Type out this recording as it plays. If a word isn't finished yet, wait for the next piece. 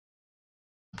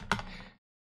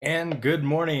And good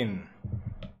morning.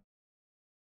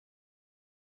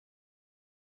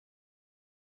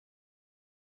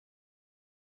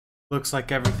 Looks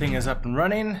like everything is up and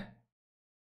running.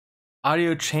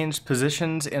 Audio changed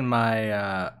positions in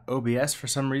my OBS for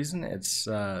some reason. It's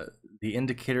the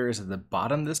indicator is at the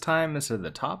bottom this time instead of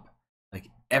the top, like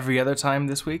every other time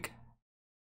this week.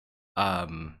 I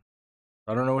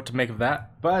don't know what to make of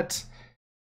that, but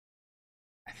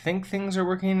I think things are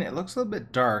working. It looks a little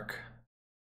bit dark.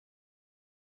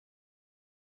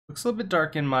 Looks a little bit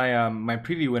dark in my my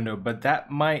preview window, but that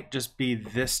might just be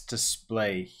this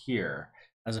display here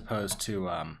as opposed to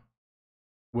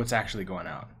what's actually going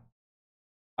out.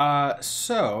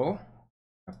 So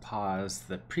I'll pause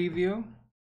the preview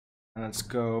and let's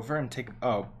go over and take,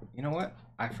 oh, you know what?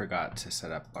 I forgot to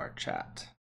set up our chat.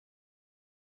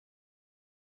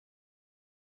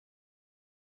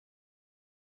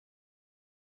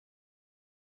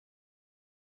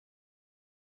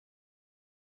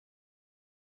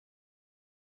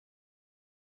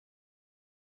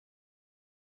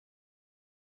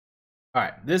 All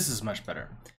right, this is much better.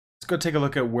 Let's go take a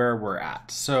look at where we're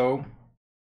at. So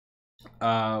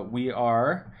we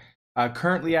are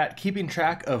currently at keeping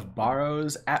track of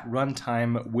borrows at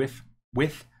runtime with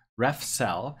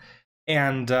refcell,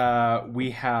 and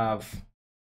we have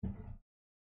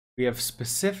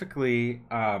specifically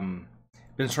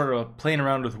been sort of playing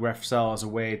around with refcell as a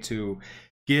way to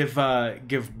give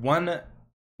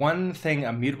one thing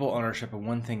a mutable ownership and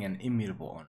one thing an immutable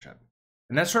ownership.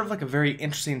 And that's sort of like a very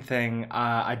interesting thing.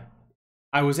 I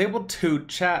was able to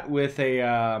chat with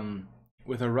a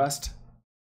Rust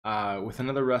with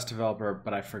another Rust developer,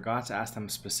 but I forgot to ask them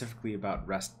specifically about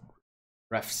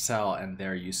refcell and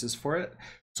their uses for it.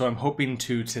 So I'm hoping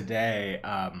to today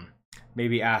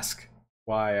maybe ask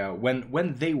why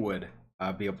when they would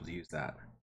be able to use that.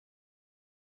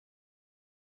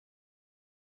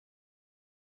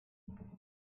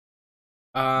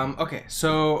 Okay,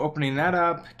 so opening that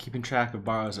up, keeping track of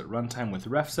borrows at runtime with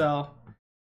refcell.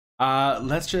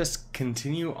 Let's just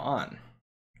continue on.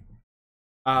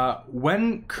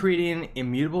 When creating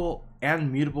immutable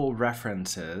and mutable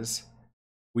references,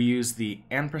 we use the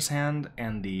ampersand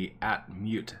and the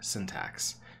 @mut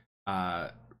syntax,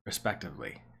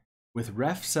 respectively. With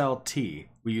refcell-t,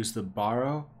 we use the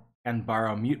borrow and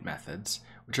borrow-mut methods,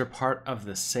 which are part of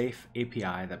the safe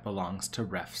API that belongs to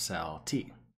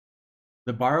refcell-t.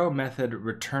 The borrow method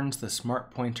returns the smart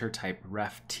pointer type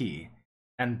ref-t,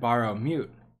 and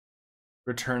borrow-mut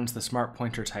returns the smart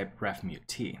pointer type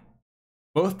ref-mut-t.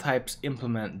 Both types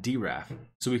implement deref,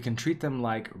 so we can treat them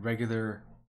like regular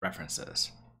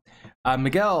references.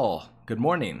 Miguel, good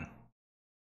morning.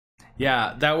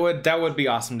 Yeah, that would be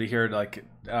awesome to hear, like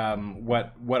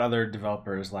what other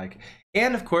developers like,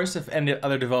 and of course, if any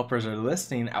other developers are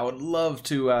listening, I would love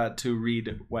to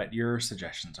read what your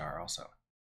suggestions are also.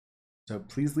 So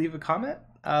please leave a comment.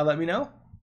 Let me know.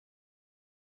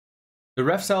 The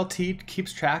refcell-t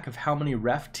keeps track of how many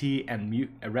ref-t and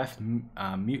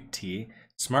ref-mut-t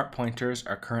smart pointers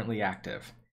are currently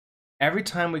active. Every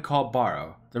time we call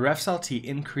borrow, the refcell-t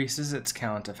increases its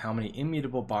count of how many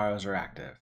immutable borrows are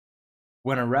active.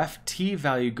 When a ref-t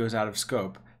value goes out of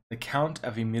scope, the count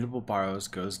of immutable borrows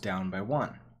goes down by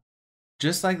 1.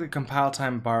 Just like the compile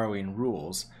time borrowing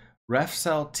rules,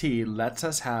 refcell-t lets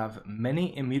us have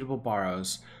many immutable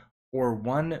borrows or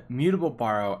one mutable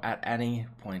borrow at any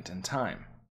point in time.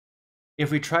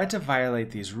 If we try to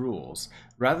violate these rules,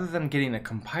 rather than getting a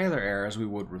compiler error as we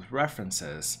would with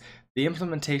references, the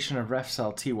implementation of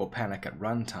refcell-t will panic at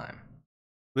runtime.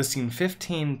 Listing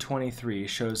 1523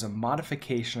 shows a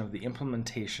modification of the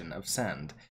implementation of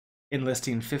send in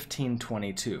listing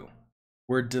 1522.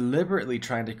 We're deliberately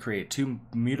trying to create two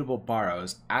mutable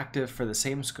borrows active for the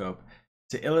same scope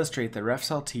to illustrate that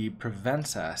refcell-t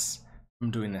prevents us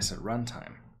from doing this at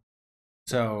runtime.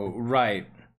 So, right,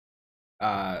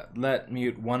 let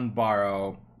mute one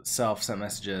borrow, self sent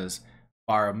messages,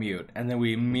 borrow mute, and then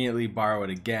we immediately borrow it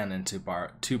again into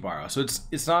two borrow. So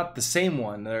it's not the same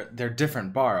one, they're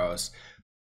different borrows,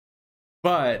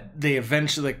 but they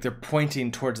eventually, like, they're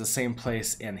pointing towards the same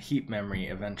place in heap memory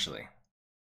eventually.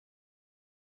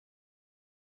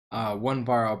 One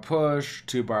borrow push,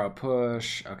 two borrow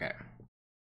push, okay.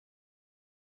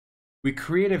 We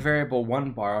create a variable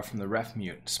one borrow from the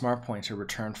ref-mut smart pointer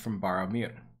returned from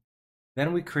borrow-mut.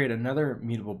 Then we create another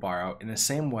mutable borrow in the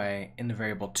same way in the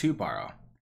variable two borrow.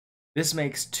 This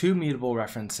makes two mutable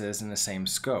references in the same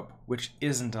scope, which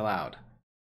isn't allowed.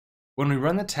 When we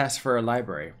run the test for our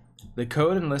library, the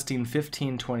code in listing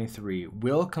 1523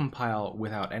 will compile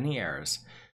without any errors,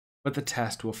 but the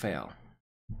test will fail.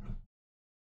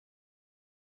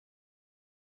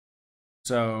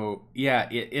 So yeah,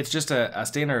 it's just a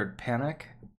standard panic,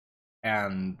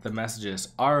 and the message is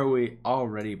ROE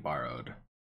already borrowed.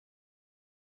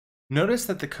 Notice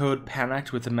that the code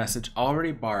panicked with the message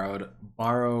already borrowed,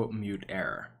 borrow mute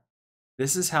error.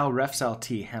 This is how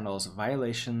refslt handles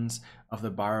violations of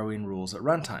the borrowing rules at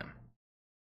runtime.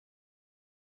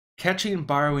 Catching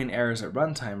borrowing errors at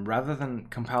runtime rather than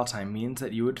compile time means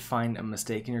that you would find a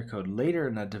mistake in your code later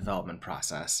in the development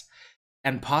process,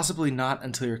 and possibly not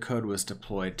until your code was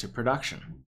deployed to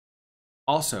production.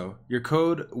 Also, your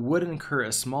code would incur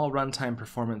a small runtime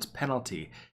performance penalty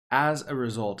as a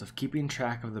result of keeping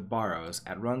track of the borrows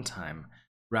at runtime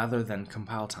rather than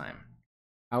compile time.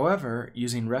 However,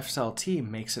 using refslt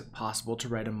makes it possible to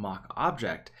write a mock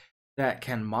object that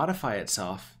can modify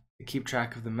itself to keep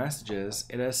track of the messages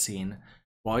it has seen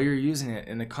while you're using it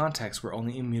in a context where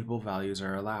only immutable values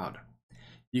are allowed.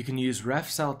 You can use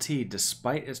refslt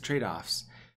despite its trade-offs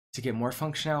to get more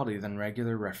functionality than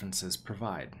regular references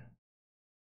provide.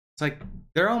 It's like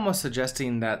they're almost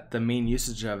suggesting that the main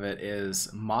usage of it is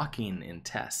mocking in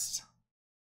tests.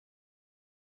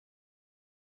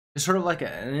 It's sort of like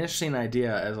an interesting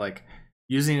idea as like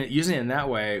using it in that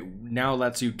way now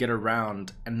lets you get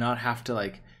around and not have to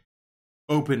like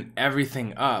open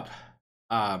everything up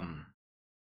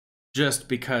just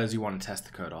because you want to test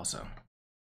the code also.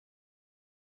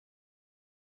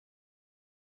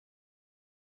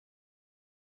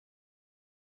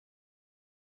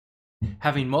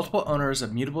 Having multiple owners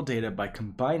of mutable data by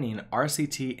combining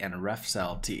RCT and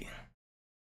refslt.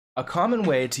 A common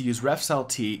way to use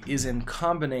refslt is in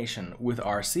combination with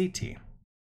RCT.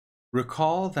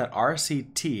 Recall that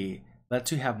RCT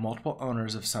lets you have multiple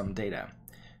owners of some data,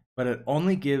 but it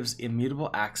only gives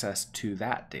immutable access to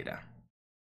that data.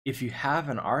 If you have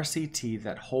an RCT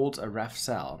that holds a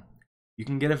refcell, you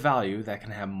can get a value that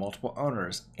can have multiple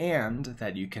owners and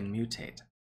that you can mutate.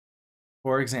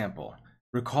 For example,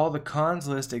 recall the cons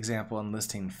list example in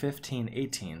listing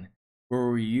 1518, where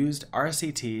we used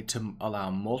RCT to allow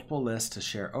multiple lists to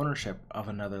share ownership of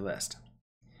another list.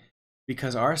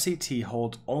 Because RCT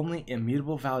holds only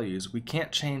immutable values, we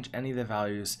can't change any of the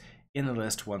values in the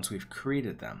list once we've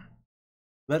created them.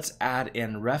 Let's add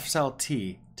in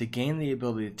refslt to gain the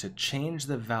ability to change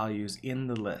the values in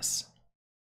the lists.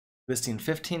 Listing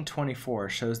 1524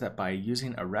 shows that by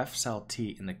using a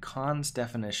refslt in the cons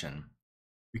definition,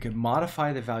 we can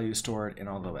modify the value stored in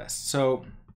all the lists. So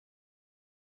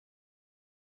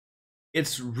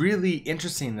it's really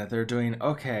interesting that they're doing,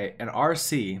 okay, an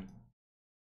RC,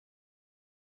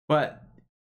 but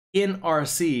in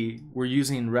RC, we're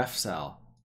using refcell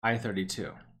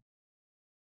I32.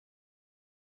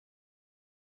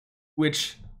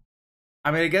 Which,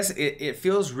 I mean, I guess it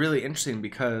feels really interesting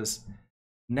because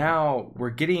now we're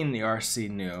getting the RC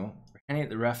new, we're getting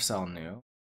the refcell new.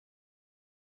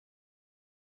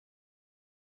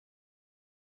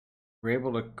 We're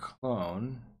able to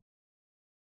clone.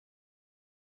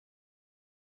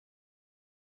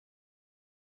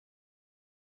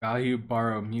 Value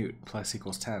borrow mute plus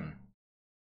equals 10.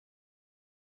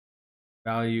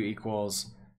 Value equals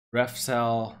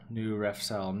refcell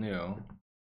new.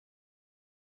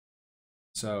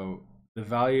 So the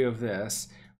value of this,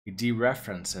 we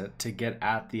dereference it to get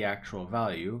at the actual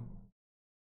value.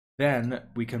 Then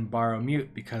we can borrow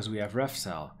mute because we have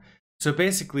refcell. So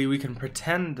basically we can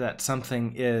pretend that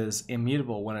something is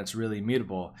immutable when it's really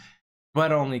mutable,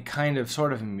 but only kind of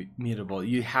sort of mutable.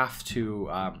 You have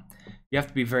to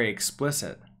be very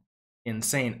explicit in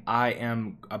saying, I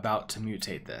am about to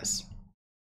mutate this.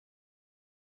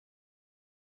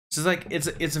 So it's like,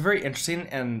 it's very interesting,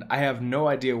 and I have no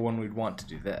idea when we'd want to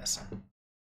do this.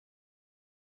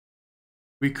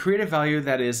 We create a value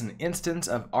that is an instance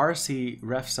of RC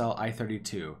refcell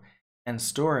I32 and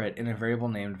store it in a variable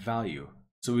named value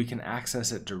so we can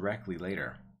access it directly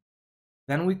later.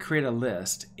 Then we create a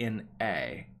list in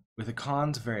A with a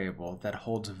cons variable that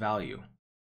holds value.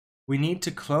 We need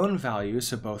to clone value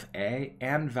so both A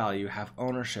and value have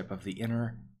ownership of the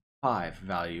inner 5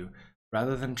 value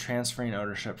rather than transferring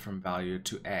ownership from value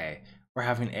to A or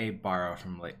having A borrow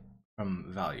from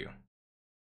value.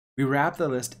 We wrap the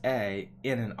list A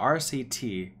in an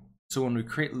RCT so when we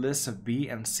create lists of B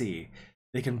and C,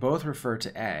 they can both refer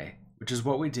to A, which is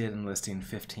what we did in listing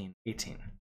 1518.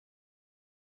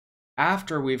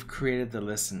 After we've created the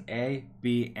lists in A,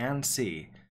 B, and C,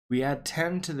 we add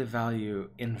 10 to the value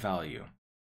in value.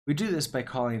 We do this by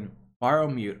calling borrow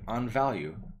mute on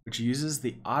value, which uses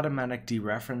the automatic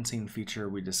dereferencing feature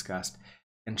we discussed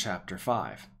in chapter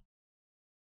 5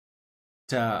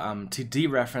 to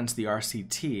dereference the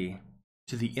RCT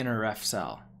to the inner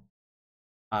refcell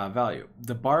value.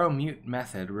 The borrow mute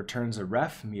method returns a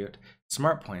ref mute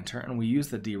smart pointer, and we use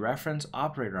the dereference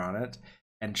operator on it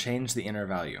and change the inner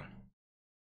value.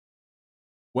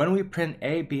 When we print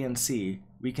A, B, and C,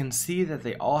 we can see that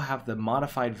they all have the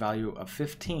modified value of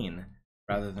 15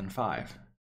 rather than 5.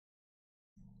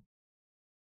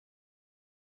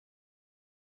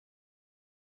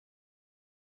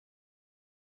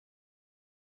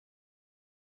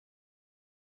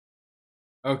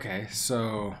 Okay,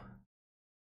 so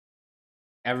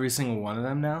every single one of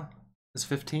them now is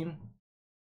 15.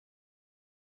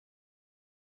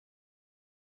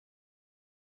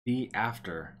 B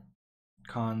after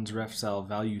cons ref cell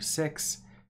value 6,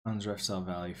 cons ref cell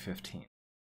value 15.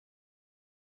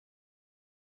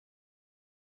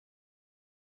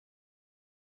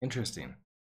 Interesting.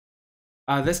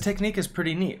 This technique is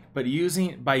pretty neat, but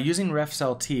by using ref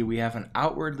cell T, we have an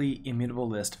outwardly immutable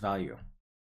list value.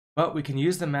 But we can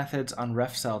use the methods on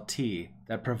ref cell T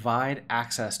that provide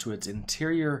access to its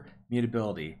interior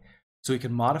mutability, so we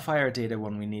can modify our data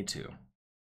when we need to.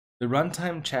 The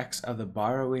runtime checks of the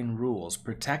borrowing rules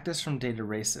protect us from data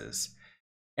races,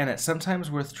 and it's sometimes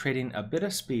worth trading a bit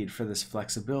of speed for this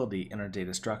flexibility in our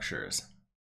data structures.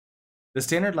 The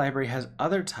standard library has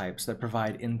other types that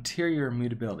provide interior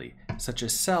mutability, such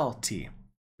as cell T,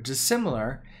 which is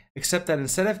similar, except that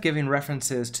instead of giving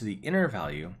references to the inner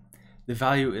value, the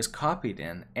value is copied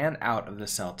in and out of the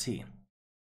cell T.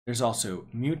 There's also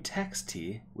mutex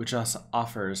T, which also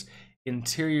offers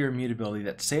interior mutability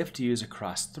that's safe to use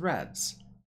across threads.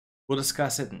 We'll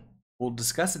discuss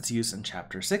its use in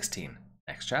chapter 16,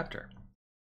 next chapter.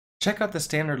 Check out the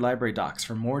standard library docs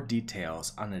for more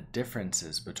details on the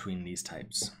differences between these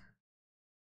types.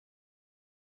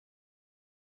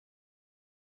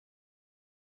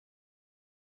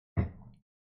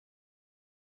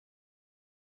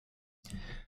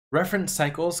 Reference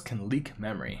cycles can leak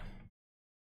memory.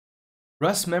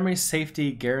 Rust's memory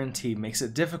safety guarantee makes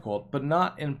it difficult, but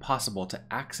not impossible, to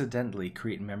accidentally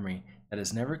create memory that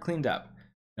is never cleaned up,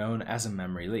 known as a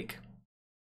memory leak.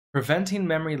 Preventing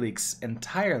memory leaks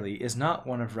entirely is not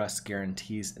one of Rust's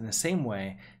guarantees in the same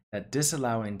way that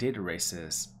disallowing data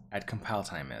races at compile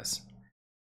time is.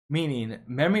 Meaning,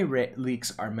 memory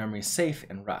leaks are memory safe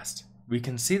in Rust. We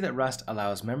can see that Rust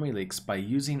allows memory leaks by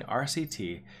using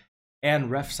RCT and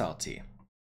refcelT.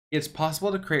 It's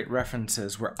possible to create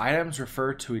references where items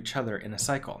refer to each other in a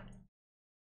cycle.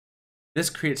 This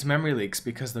creates memory leaks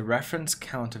because the reference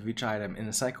count of each item in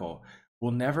a cycle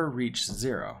will never reach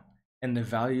 0, and the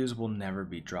values will never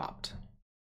be dropped.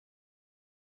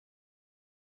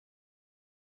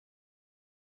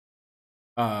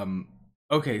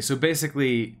 Okay, so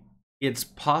basically, it's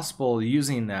possible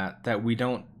using that we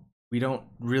don't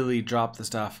really drop the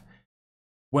stuff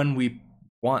when we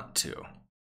want to.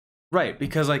 Right,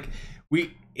 because like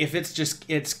if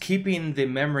it's keeping the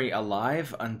memory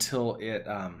alive until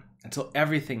until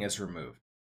everything is removed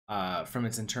from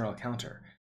its internal counter.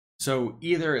 So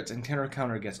either its internal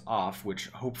counter gets off, which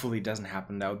hopefully doesn't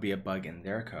happen, that would be a bug in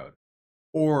their code,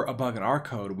 or a bug in our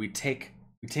code. We take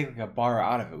like a borrow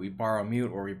out of it. We borrow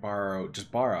mute, or we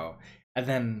just borrow, and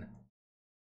then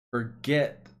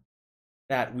forget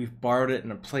that we've borrowed it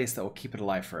in a place that will keep it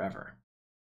alive forever.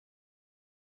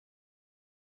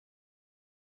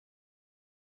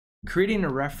 Creating a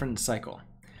reference cycle.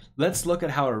 Let's look at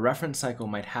how a reference cycle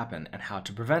might happen and how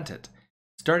to prevent it,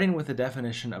 starting with the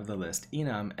definition of the list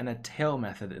enum and a tail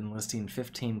method in listing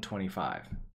 1525.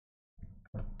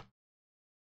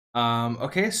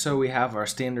 Okay, so we have our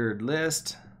standard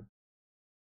list.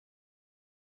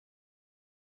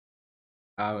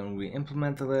 When we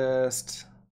implement the list,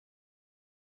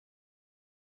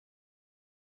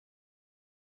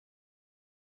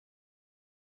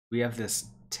 we have this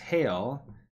tail,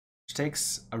 which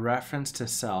takes a reference to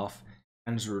self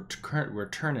and is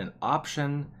return an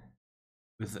option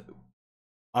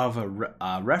of a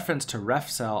reference to ref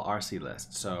cell RC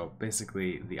list. So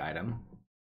basically the item.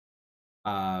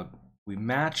 We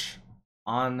match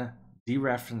on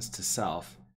dereference to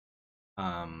self.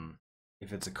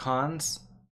 If it's a cons,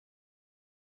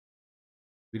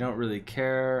 we don't really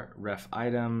care. Ref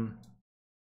item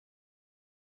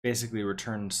basically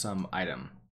returns some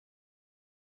item.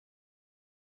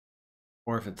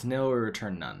 Or if it's nil, we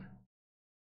return none.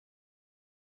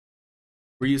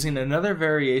 We're using another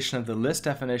variation of the list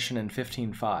definition in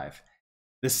 15.5.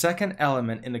 The second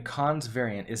element in the cons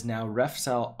variant is now ref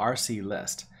cell RC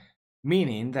list,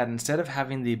 meaning that instead of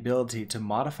having the ability to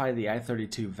modify the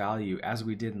I32 value as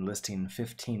we did in listing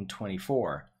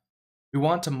 1524, we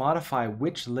want to modify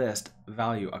which list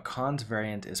value a cons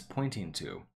variant is pointing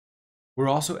to. We're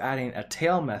also adding a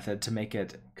tail method to make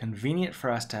it convenient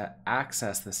for us to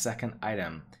access the second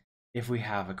item if we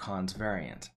have a cons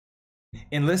variant.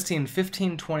 In listing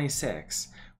 1526,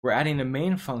 we're adding a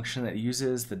main function that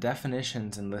uses the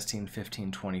definitions in listing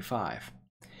 1525.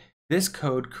 This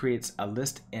code creates a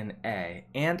list in A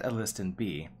and a list in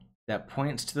B that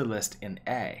points to the list in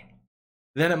A.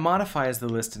 Then it modifies the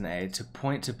list in A to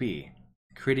point to B,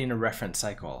 creating a reference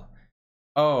cycle.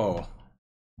 Oh.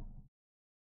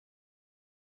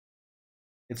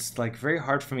 It's like very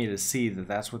hard for me to see that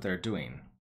that's what they're doing.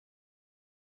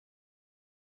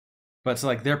 But it's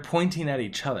like they're pointing at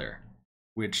each other,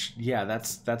 which, yeah,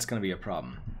 that's going to be a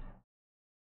problem.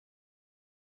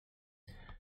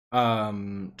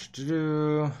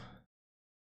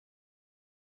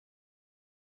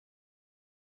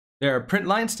 There are print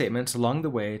line statements along the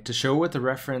way to show what the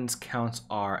reference counts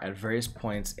are at various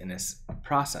points in this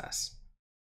process.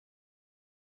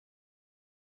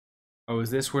 Oh, is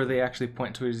this where they actually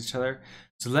point to each other?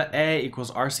 So let A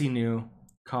equals RC new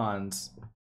cons.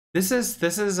 This is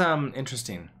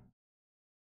interesting.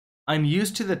 I'm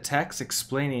used to the text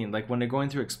explaining, like when they're going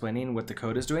through explaining what the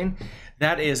code is doing.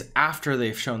 That is after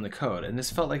they've shown the code, and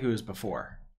this felt like it was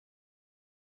before.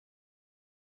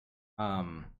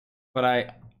 But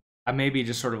I may be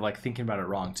just sort of like thinking about it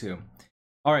wrong too.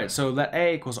 All right, so let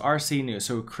A equals RC new.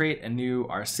 So create a new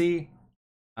RC,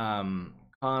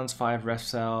 cons 5 ref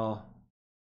cell,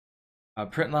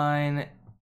 print line,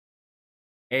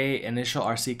 A initial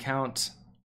RC count,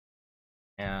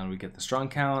 and we get the strong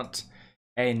count.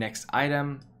 A next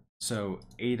item, so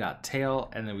A.tail,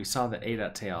 and then we saw that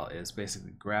A.tail is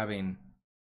basically grabbing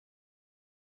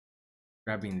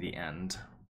the end.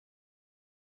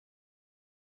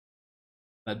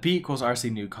 Let B equals RC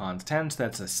new cons 10, so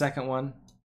that's the second one.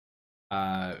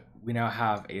 We now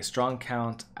have a strong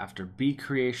count after B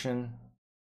creation,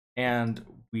 and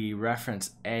we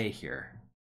reference A here,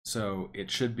 so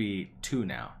it should be 2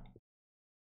 now.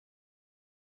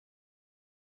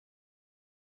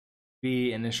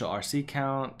 B initial RC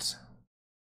count.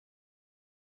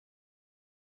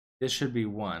 This should be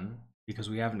 1 because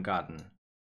we haven't gotten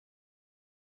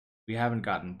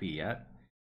B yet.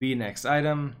 B next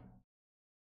item,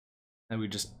 and we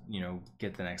just,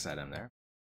 get the next item there.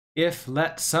 If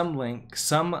let some link,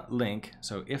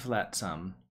 so if let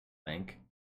some link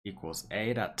equals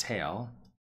A.tail.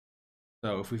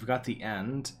 So if we've got the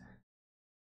end,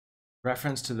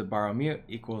 reference to the borrow mute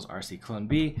equals RC clone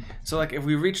B. So like if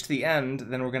we reach the end,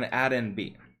 then we're going to add in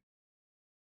B.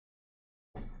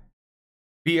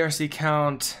 BRC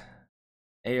count,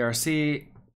 ARC,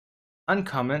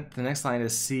 uncomment. The next line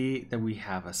is C that we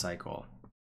have a cycle.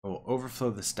 We'll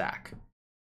overflow the stack.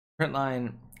 Print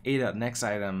line, A.next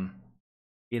item,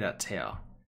 A.tail.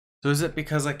 So is it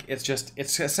because like it's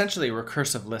essentially a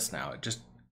recursive list now. It just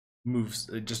moves,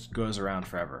 it just goes around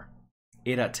forever.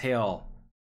 A.tail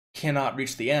cannot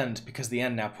reach the end because the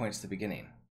end now points to the beginning.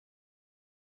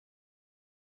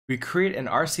 We create an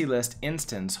RC list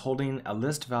instance holding a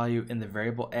list value in the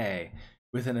variable A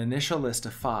with an initial list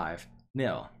of 5,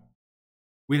 nil.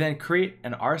 We then create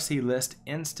an RC list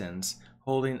instance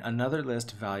holding another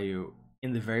list value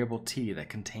in the variable T that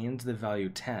contains the value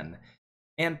 10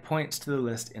 and points to the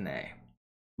list in A.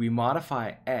 We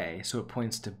modify A so it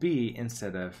points to B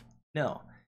instead of nil,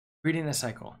 creating a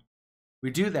cycle. We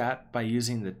do that by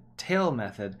using the tail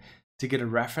method to get a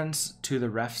reference to the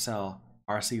ref cell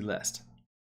RC list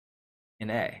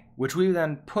in A, which we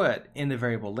then put in the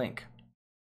variable link.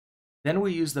 Then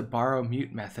we use the borrow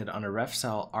mute method on a ref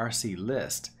cell RC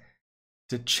list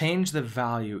to change the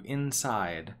value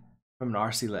inside from an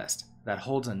RC list that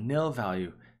holds a nil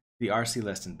value, the RC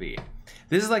list in B.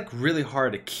 This is like really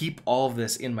hard to keep all of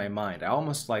this in my mind. I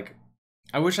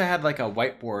wish I had like a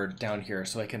whiteboard down here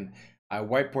so I can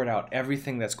whiteboard out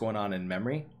everything that's going on in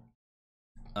memory,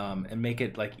 and make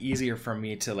it like easier for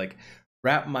me to like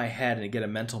wrap my head and get a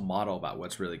mental model about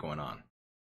what's really going on.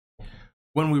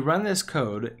 When we run this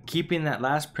code, keeping that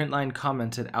last print line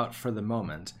commented out for the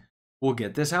moment, we'll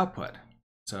get this output.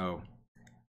 So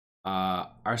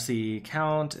RC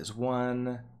count is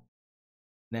 1,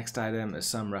 next item is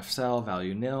some ref cell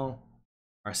value nil,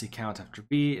 RC count after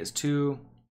B is 2,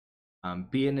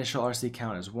 B initial RC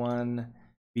count is 1,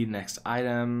 B next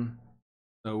item.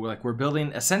 So we're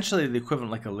building essentially the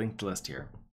equivalent like a linked list here.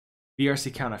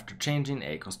 BRC count after changing,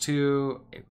 A equals 2,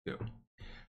 A equals 2.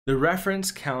 The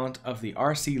reference count of the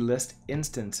RC list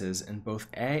instances in both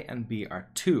A and B are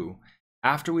 2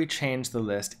 after we change the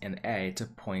list in A to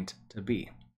point to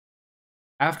B.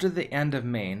 After the end of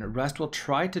main, Rust will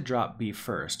try to drop B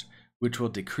first, which will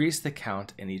decrease the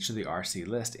count in each of the RC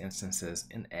list instances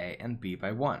in A and B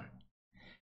by 1.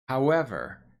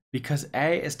 However, because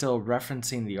A is still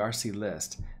referencing the RC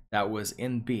list that was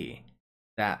in B,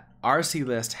 that RC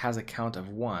list has a count of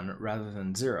 1 rather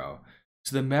than 0,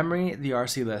 So the memory the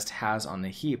RC list has on the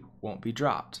heap won't be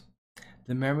dropped.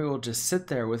 The memory will just sit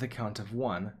there with a count of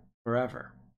 1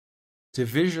 forever. To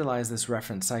visualize this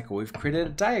reference cycle, we've created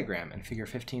a diagram in figure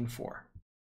 15.4.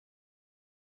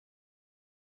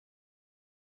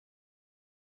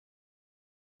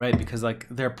 Right, because like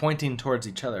they're pointing towards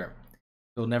each other.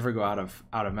 They'll never go out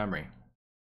of memory.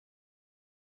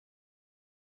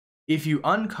 If you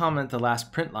uncomment the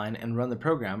last print line and run the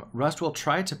program, Rust will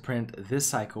try to print this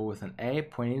cycle with an A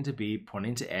pointing to B,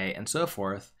 pointing to A, and so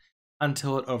forth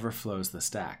until it overflows the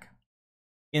stack.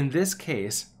 In this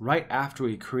case, right after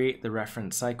we create the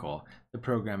reference cycle, the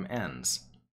program ends.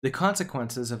 The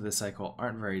consequences of this cycle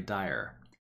aren't very dire.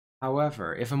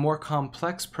 However, if a more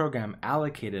complex program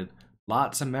allocated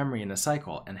lots of memory in a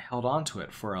cycle and held onto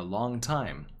it for a long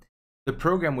time, the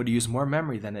program would use more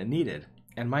memory than it needed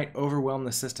and might overwhelm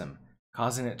the system,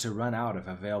 causing it to run out of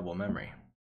available memory.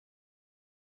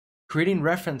 Creating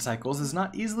reference cycles is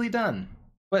not easily done,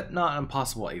 but not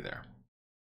impossible either.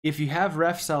 If you have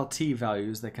refcelT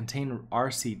values that contain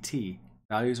RCT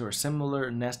values or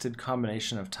similar nested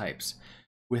combination of types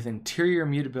with interior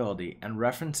mutability and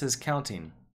references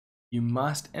counting, you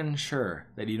must ensure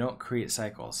that you don't create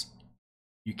cycles.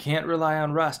 You can't rely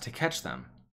on Rust to catch them.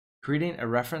 Creating a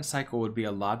reference cycle would be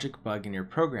a logic bug in your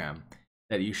program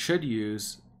that you should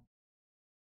use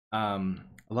automated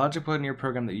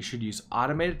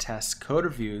tests, code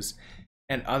reviews,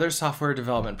 and other software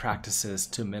development practices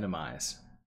to minimize.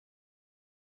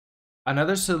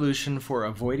 Another solution for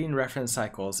avoiding reference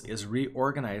cycles is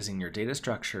reorganizing your data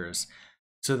structures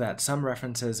so that some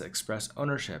references express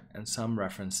ownership and some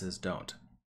references don't.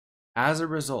 As a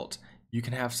result, you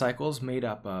can have cycles made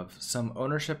up of some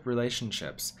ownership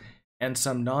relationships and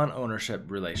some non-ownership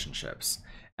relationships,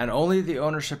 and only the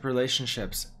ownership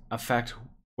relationships affect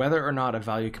whether or not a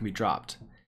value can be dropped.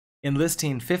 In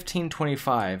listing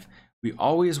 1525, we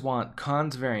always want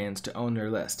cons variants to own their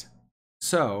list,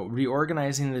 so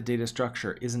reorganizing the data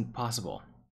structure isn't possible.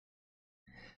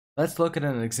 Let's look at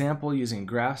an example using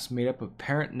graphs made up of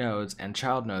parent nodes and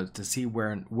child nodes to see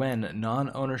when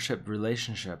non-ownership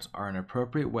relationships are an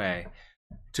appropriate way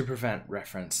to prevent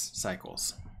reference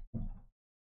cycles.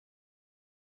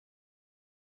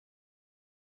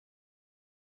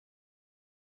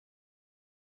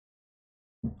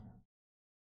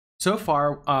 So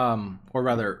far,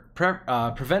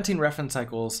 preventing reference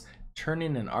cycles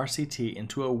turning an RCT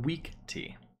into a weak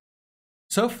T.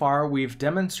 So far, we've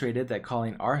demonstrated that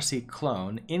calling RC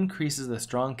clone increases the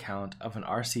strong count of an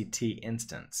RCT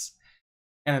instance.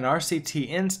 And an RCT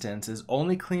instance is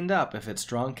only cleaned up if its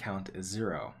strong count is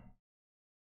 0.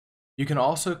 You can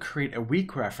also create a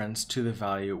weak reference to the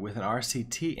value with an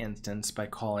RCT instance by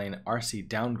calling RC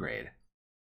downgrade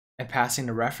and passing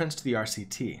a reference to the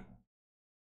RCT.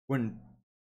 When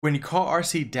you call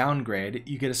RC downgrade,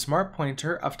 you get a smart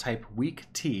pointer of type weak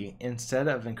T instead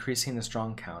of increasing the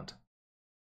strong count.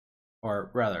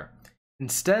 Or rather,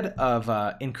 instead of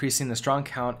increasing the strong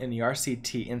count in the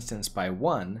RCT instance by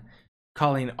 1,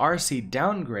 calling RC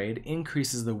downgrade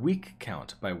increases the weak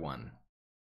count by 1.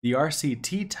 The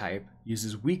RCT type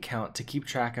uses weak count to keep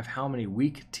track of how many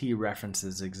weak T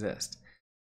references exist,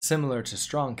 similar to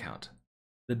strong count.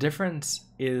 The difference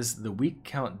is the weak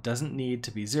count doesn't need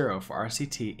to be 0 for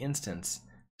RCT instance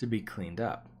to be cleaned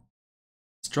up.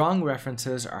 Strong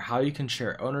references are how you can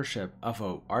share ownership of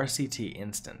a RCT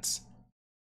instance.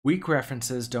 Weak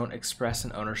references don't express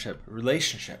an ownership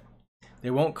relationship. They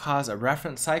won't cause a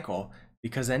reference cycle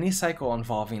because any cycle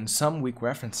involving some weak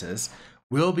references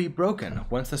will be broken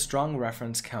once the strong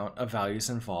reference count of values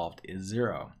involved is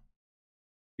 0.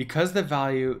 Because the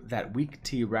value that weak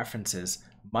T references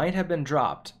might have been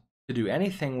dropped, to do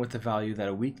anything with the value that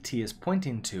a weak T is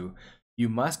pointing to, you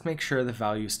must make sure the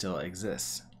value still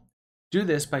exists. Do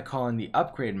this by calling the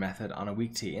upgrade method on a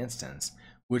weak T instance,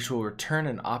 which will return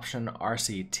an option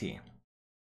RCT.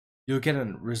 You'll get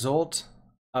a result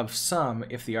of some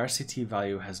if the RCT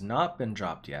value has not been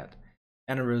dropped yet,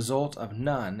 and a result of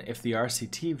none if the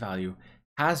RCT value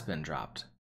has been dropped.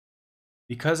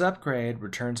 Because upgrade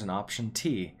returns an option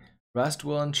T, Rust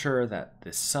will ensure that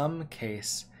the sum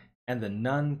case and the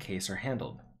none case are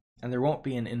handled, and there won't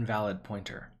be an invalid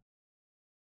pointer.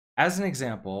 As an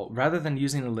example, rather than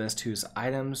using a list whose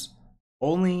items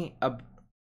know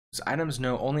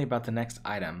only about the next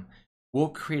item, we'll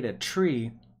create a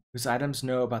tree whose items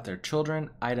know about their children,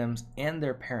 items, and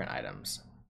their parent items.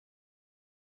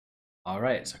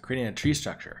 Alright, so creating a tree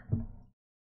structure.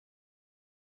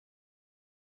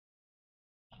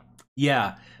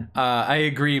 Yeah, I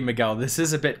agree, Miguel. This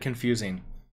is a bit confusing.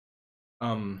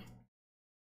 I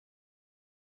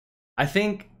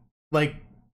think, like,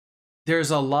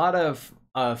 there's a lot of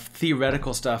of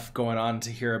theoretical stuff going on to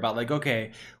here about like,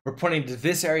 okay, we're pointing to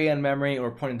this area in memory, or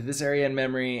we're pointing to this area in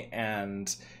memory,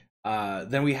 and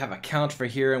then we have a count for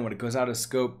here, and when it goes out of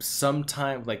scope,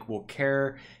 sometime like we'll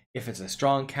care if it's a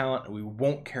strong count, we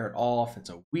won't care at all if it's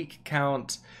a weak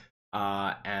count,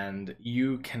 and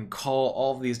you can call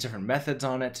all of these different methods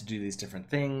on it to do these different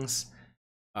things,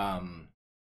 and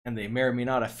they may or may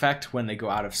not affect when they go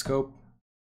out of scope.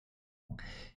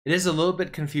 It is a little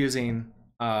bit confusing,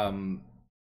 and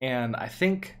I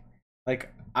think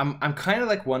like I'm kind of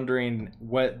like wondering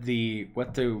what the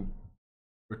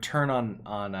return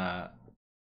on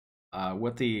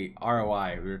what the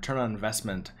ROI, return on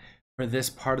investment for this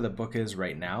part of the book is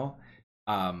right now.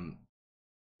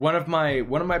 One of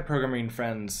my programming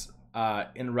friends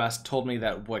in Rust told me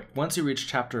that once you reach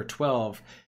chapter 12,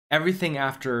 everything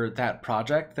after that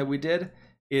project that we did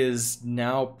is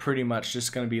now pretty much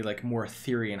just going to be like more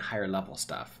theory and higher level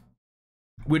stuff,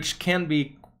 which can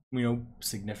be, you know,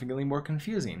 significantly more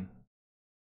confusing.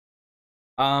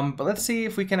 But let's see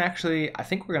if we can actually, I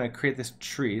think we're going to create this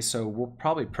tree, so we'll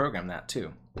probably program that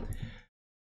too.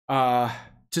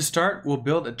 To start, we'll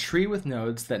build a tree with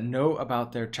nodes that know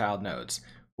about their child nodes.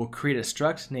 We'll create a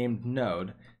struct named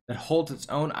node that holds its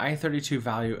own i32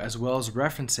 value as well as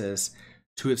references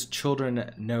to its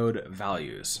children node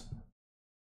values.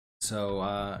 So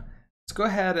let's go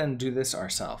ahead and do this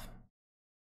ourselves.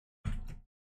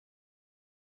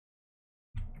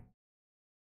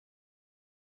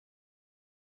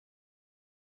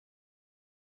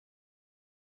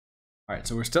 All right,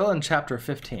 so we're still in chapter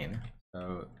 15.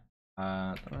 So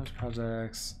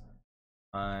projects,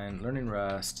 fine, learning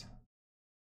Rust,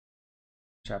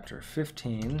 chapter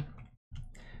 15.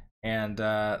 And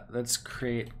let's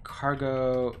create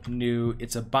cargo new.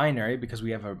 It's a binary because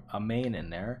we have a main in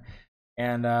there.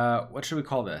 And what should we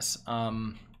call this?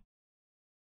 Cargo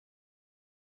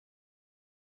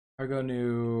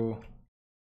new, I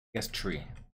guess, tree.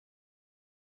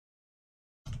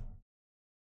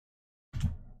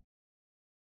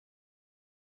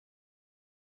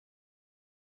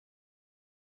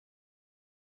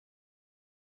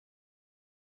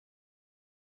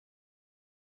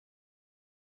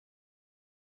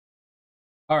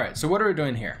 All right, so what are we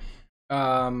doing here?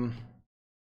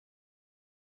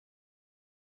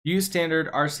 Use standard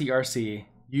RC,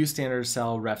 use standard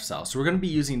cell, ref cell. So we're going to be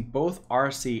using both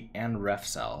RC and ref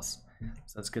cells.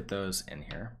 So let's get those in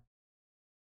here.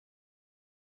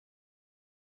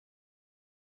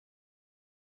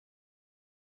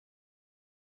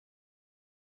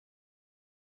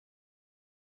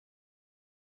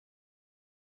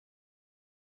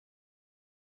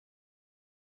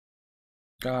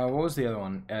 What was the other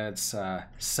one? It's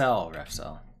cell, ref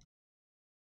cell.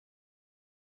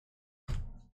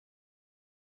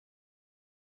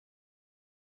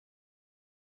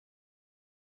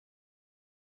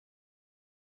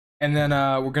 And then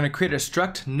we're going to create a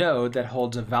struct node that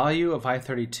holds a value of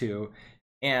i32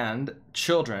 and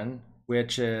children,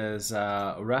 which is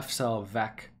ref cell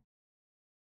vec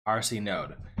RC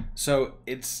node. So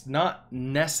it's not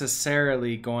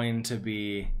necessarily going to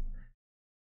be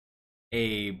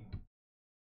a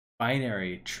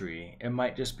binary tree. It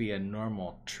might just be a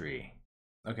normal tree,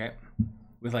 okay,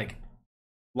 with like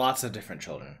lots of different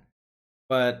children,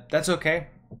 but that's okay.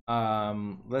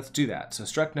 Let's do that. So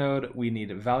struct node, we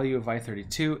need a value of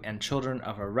i32 and children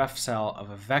of a ref cell of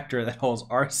a vector that holds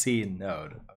RC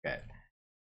node. Okay,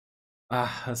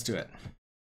 let's do it.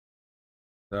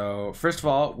 So first of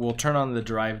all, we'll turn on the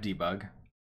derive debug.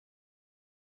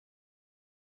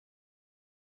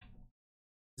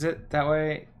 Is it that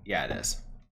way? Yeah, it is.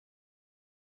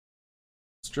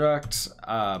 Struct,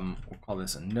 we'll call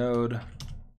this a node,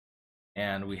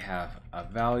 and we have a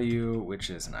value, which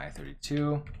is an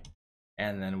i32,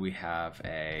 and then we have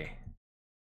a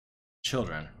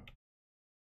children.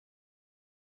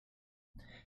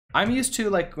 I'm used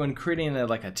to, like, when creating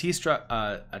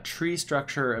a tree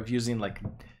structure of using, like,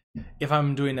 if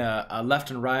I'm doing a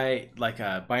left and right, like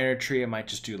a binary tree, I might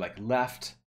just do like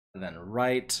left and then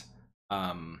right.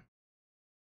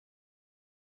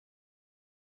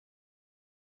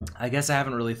 I guess I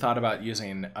haven't really thought about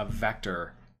using a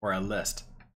vector or a list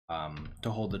to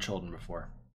hold the children before.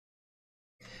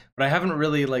 But I haven't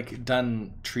really like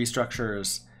done tree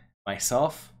structures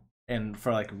myself and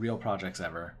for like real projects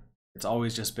ever. It's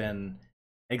always just been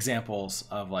examples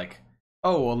of like,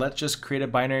 oh, well, let's just create a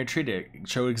binary tree to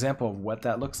show an example of what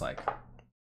that looks like.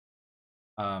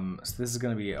 So this is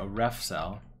going to be a ref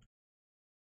cell.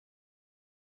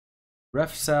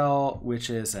 Ref cell, which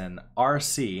is an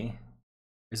RC.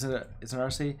 Is it an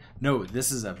RC? No,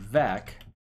 this is a vec,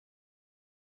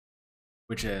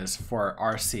 which is for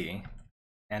RC.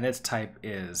 and its type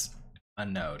is a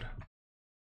node.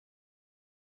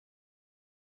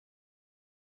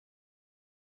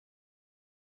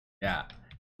 Yeah,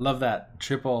 love that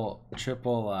triple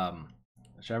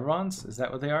chevrons. Is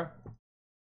that what they are?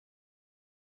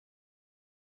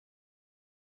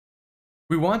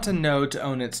 We want a node to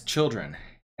own its children,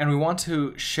 and we want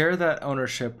to share that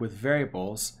ownership with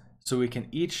variables so we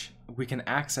can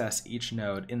access each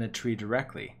node in the tree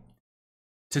directly.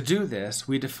 To do this,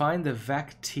 we define the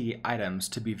vec_t items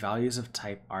to be values of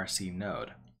type RC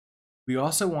node. We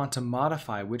also want to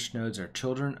modify which nodes are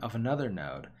children of another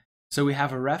node, so we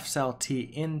have a ref cell t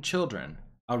in children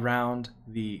around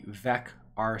the vec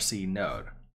RC node.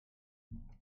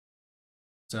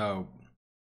 So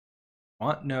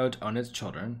want node to own its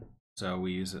children, so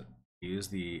we use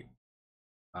the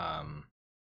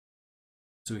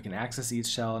so we can access each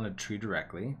cell in a tree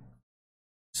directly.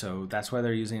 So that's why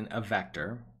they're using a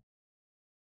vector.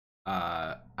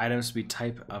 Items to be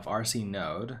type of RC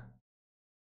node.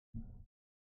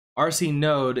 RC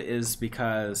node is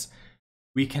because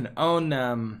we can own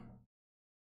them,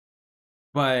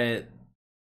 but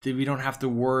we don't have to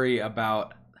worry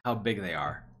about how big they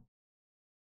are.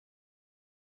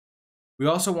 We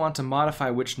also want to modify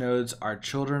which nodes are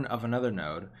children of another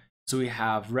node, so we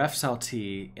have ref cell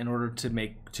t in order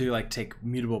to take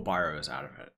mutable borrows out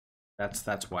of it.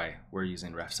 That's why we're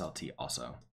using ref cell t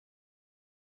also.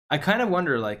 I kind of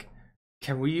wonder, like,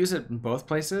 can we use it in both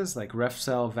places, like ref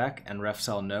cell vec and ref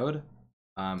cell node?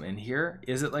 In here,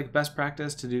 is it like best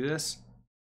practice to do this?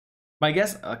 My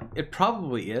guess, it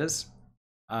probably is,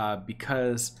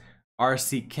 because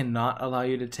RC cannot allow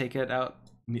you to take it out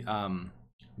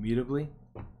mutably.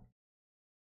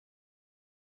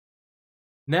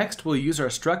 Next, we'll use our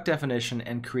struct definition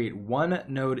and create one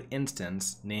node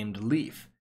instance named leaf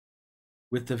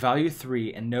with the value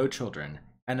 3 and no children,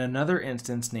 and another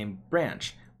instance named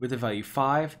branch with the value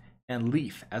 5 and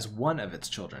leaf as one of its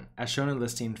children, as shown in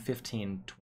listing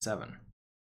 1527.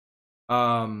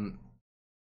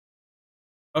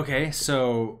 Okay,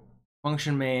 so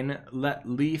function main let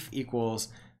leaf equals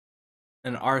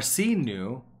an RC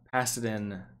new, pass it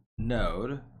in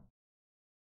node,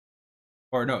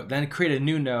 or no, then create a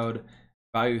new node,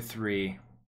 value 3,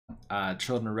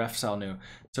 children ref cell new.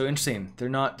 So interesting, they're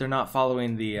not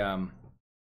following the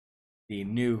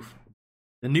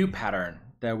new pattern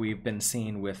that we've been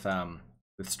seeing with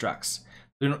structs.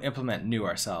 We don't implement new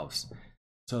ourselves.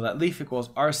 So that leaf equals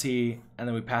RC, and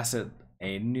then we pass it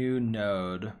a new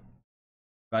node,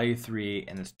 value 3,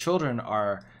 and its children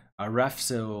are a ref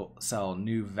cell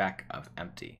new vec of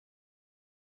empty.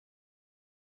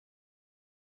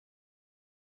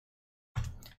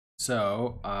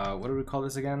 So what do we call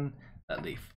this again? That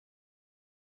leaf.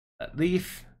 That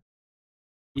leaf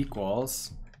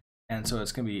equals, and so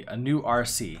it's going to be a new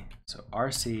RC. So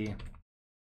RC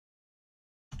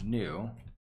new,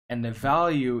 and the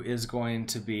value is going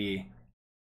to be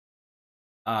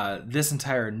this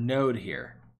entire node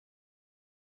here,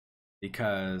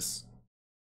 because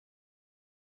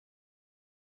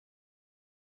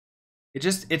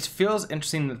it feels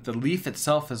interesting that the leaf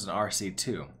itself is an RC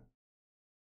too.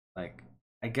 Like,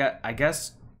 I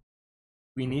guess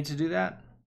we need to do that,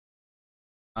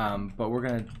 but we're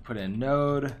gonna put in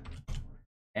node,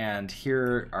 and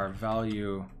here our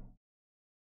value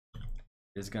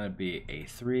is gonna be a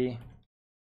 3,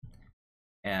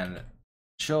 and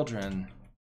children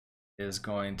is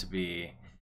going to be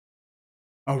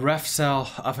a ref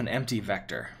cell of an empty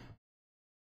vector.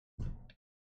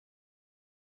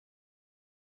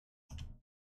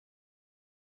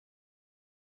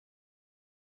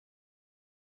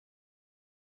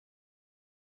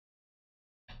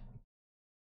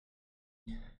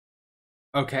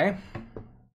 Okay,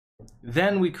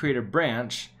 then we create a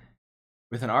branch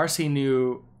with an RC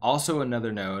new, also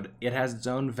another node. It has its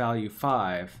own value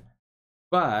 5,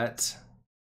 but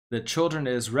the children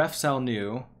is ref cell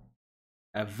new,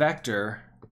 a vector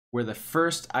where the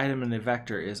first item in the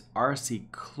vector is RC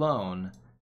clone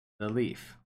the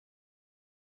leaf.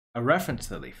 A reference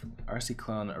to the leaf. RC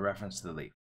clone, a reference to the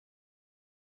leaf.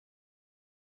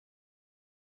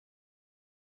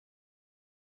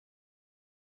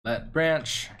 Let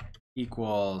branch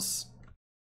equals,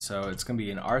 so it's going to be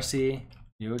an RC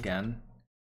new again.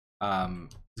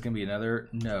 It's going to be another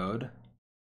node,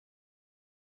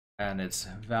 and its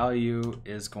value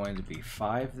is going to be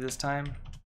 5 this time,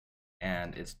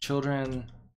 and its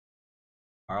children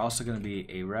are also going to be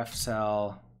a ref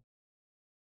cell.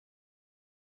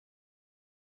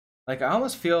 Like, I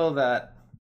almost feel that,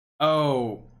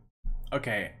 oh,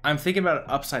 okay, I'm thinking about it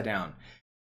upside down.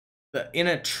 In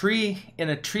a tree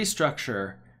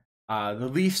structure, the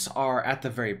leaves are at the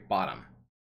very bottom.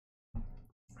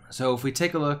 So if we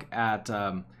take a look at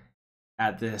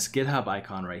this GitHub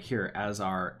icon right here as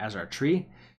our tree,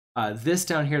 this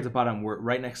down here at the bottom, we're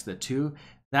right next to the 2,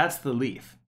 that's the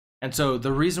leaf. And so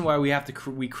the reason why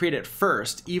we create it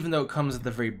first, even though it comes at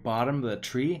the very bottom of the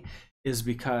tree, is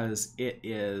because it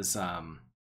is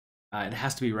it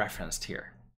has to be referenced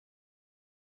here.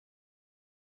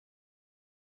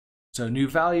 So new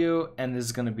value, and this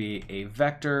is going to be a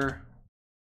vector,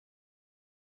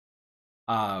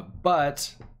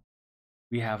 but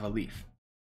we have a leaf.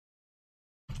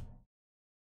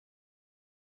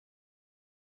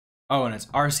 Oh, and it's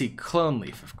RC clone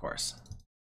leaf, of course.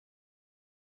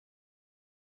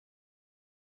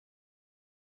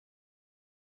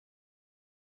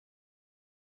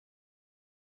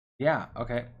 Yeah,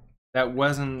 okay. That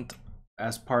wasn't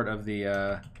as part of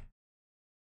the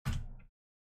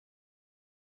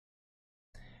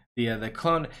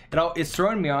clone. It's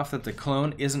throwing me off that the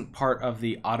clone isn't part of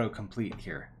the autocomplete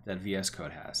here that VS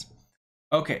Code has.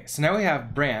 Okay, so now we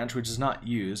have branch, which is not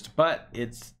used, but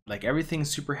it's like everything's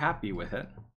super happy with it.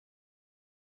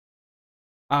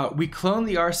 We clone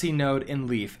the RC node in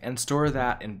leaf and store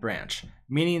that in branch,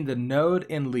 meaning the node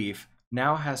in leaf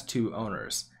now has 2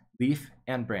 owners, leaf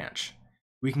and branch.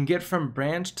 We can get from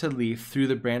branch to leaf through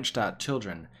the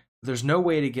branch.children, but there's no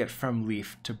way to get from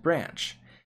leaf to branch.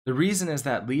 The reason is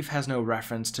that leaf has no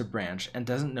reference to branch and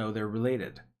doesn't know they're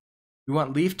related. We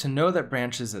want leaf to know that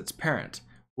branch is its parent.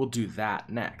 We'll do that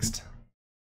next.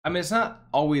 I mean, it's not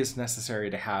always necessary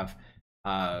to have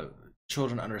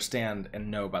children understand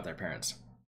and know about their parents.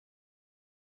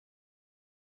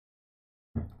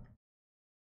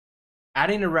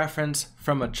 Adding a reference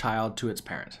from a child to its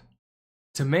parent.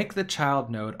 To make the child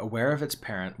node aware of its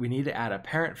parent, we need to add a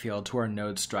parent field to our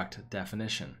node struct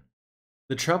definition.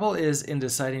 The trouble is in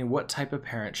deciding what type of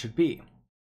parent should be.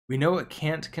 We know it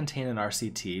can't contain an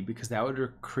RCT because that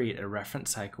would create a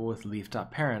reference cycle with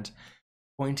leaf.parent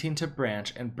pointing to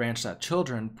branch and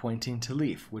branch.children pointing to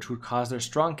leaf, which would cause their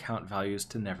strong count values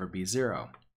to never be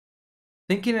 0.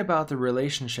 Thinking about the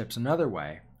relationships another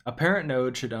way, a parent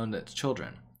node should own its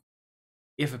children.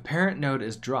 If a parent node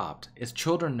is dropped, its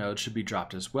children node should be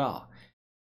dropped as well.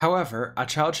 However, a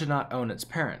child should not own its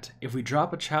parent. If we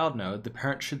drop a child node, the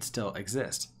parent should still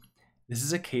exist. This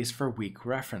is a case for weak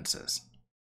references.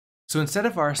 So instead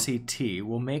of RCT,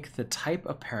 we'll make the type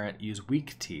of parent use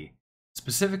weak T,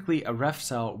 specifically a ref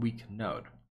cell weak node.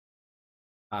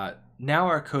 Now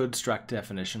our code struct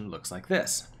definition looks like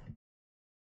this.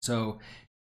 So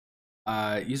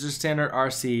user standard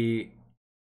RC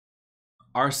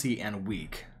and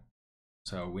weak.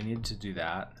 So we need to do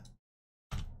that.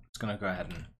 Just gonna go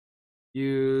ahead and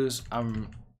use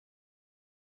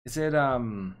it's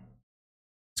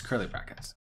curly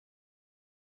brackets.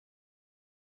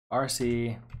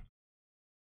 RC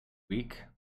weak.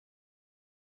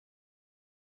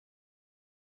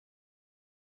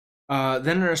 Then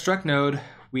in our struct node,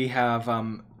 we have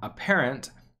a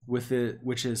parent with it,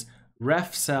 which is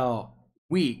ref cell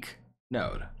weak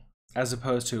node, as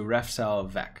opposed to ref cell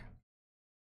vec.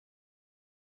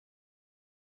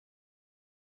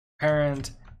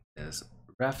 Parent is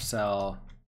ref cell.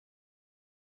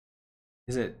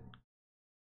 Is it?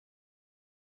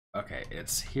 Okay,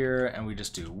 it's here, and we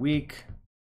just do weak.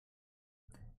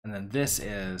 And then this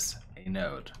is a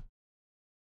node.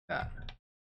 That.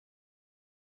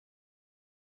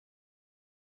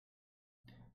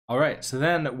 All right, so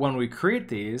then when we create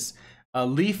these, a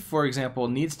leaf, for example,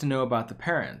 needs to know about the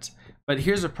parent. But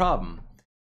here's a problem.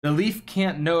 The leaf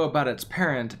can't know about its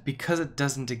parent because it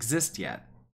doesn't exist yet.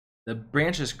 The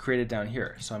branch is created down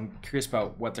here, so I'm curious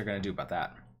about what they're going to do about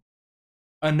that.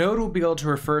 A node will be able to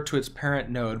refer to its parent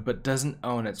node but doesn't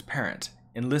own its parent.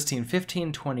 In listing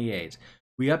 1528,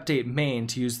 we update main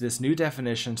to use this new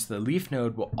definition so the leaf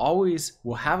node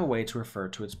will have a way to refer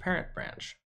to its parent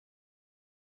branch.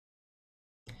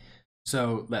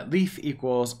 So let leaf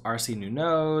equals RC new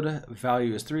node,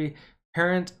 value is 3,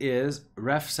 parent is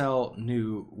ref cell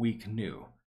new weak new.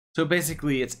 So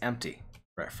basically it's empty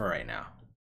for right now.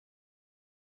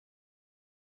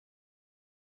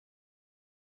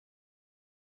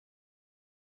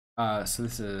 So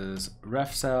this is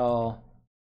ref cell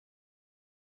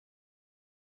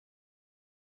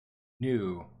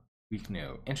new weak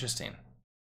new. Interesting.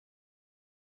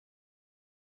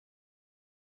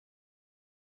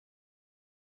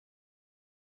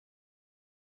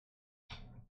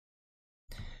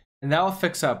 And that will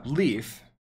fix up leaf.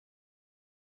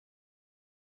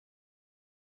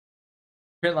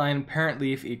 Print line parent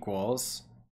leaf equals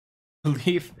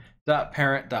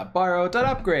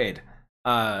leaf.parent.borrow.upgrade.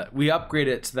 We upgrade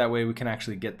it so that way we can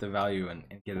actually get the value and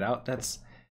get it out. That's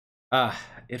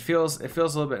It feels a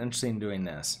little bit interesting doing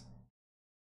this.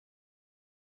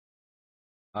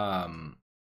 And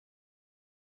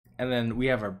then we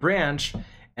have our branch,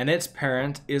 and its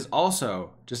parent is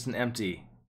also just an empty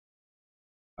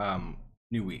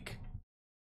new week.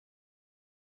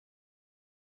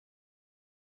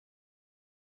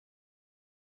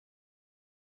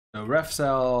 So ref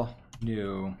cell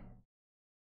new,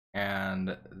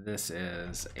 and this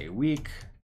is a week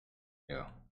new.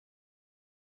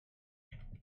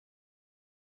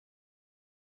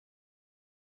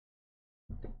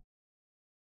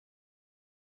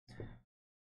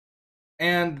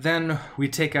 And then we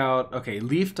take out, okay,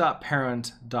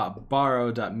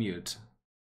 leaf.parent.borrow.mute,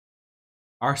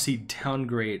 RC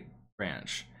downgrade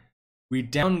branch. We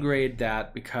downgrade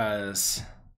that because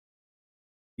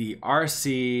the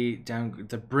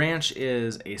the branch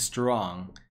is a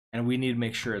strong, and we need to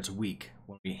make sure it's weak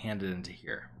when we hand it into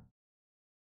here.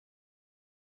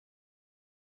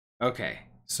 Okay,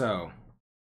 so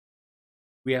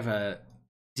we have a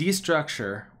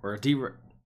destructure or a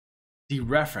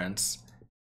dereference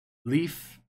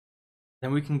leaf,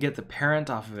 then we can get the parent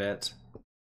off of it,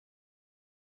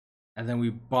 and then we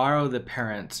borrow the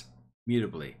parent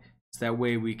mutably. So that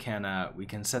way we can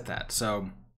set that. So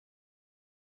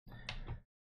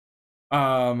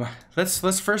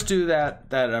let's first do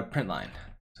that print line.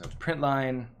 So print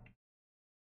line,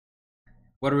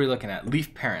 what are we looking at?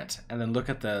 Leaf parent, and then look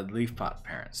at the leaf pot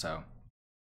parent. So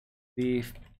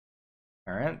leaf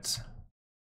parent.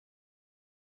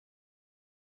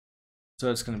 So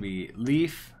it's going to be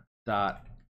leaf dot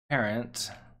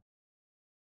parent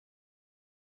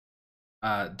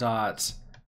dot,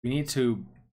 we need to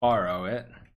borrow it.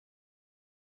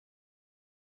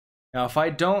 Now if I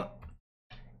don't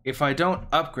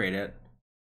upgrade it,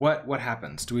 what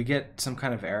happens? Do we get some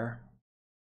kind of error?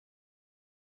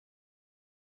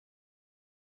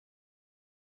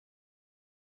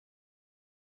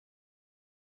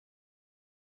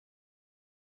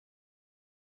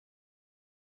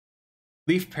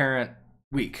 Leaf parent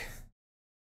weak.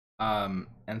 And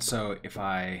so if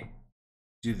I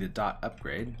do the dot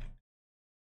upgrade,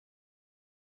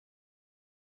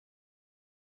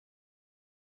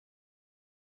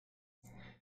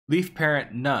 leaf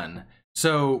parent none.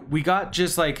 So we got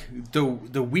just like the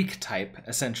weak type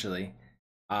essentially,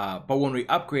 but when we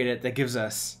upgrade it, that gives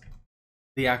us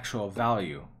the actual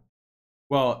value.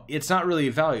 Well, it's not really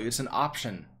a value; it's an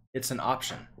option. It's an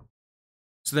option.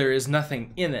 So there is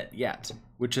nothing in it yet,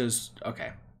 which is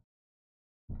okay.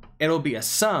 It'll be a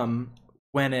sum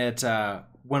when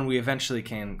when we eventually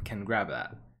can grab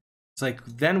that. It's like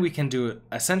then we can do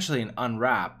essentially an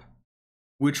unwrap,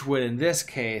 which would in this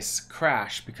case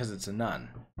crash because it's a none.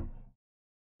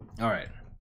 All right.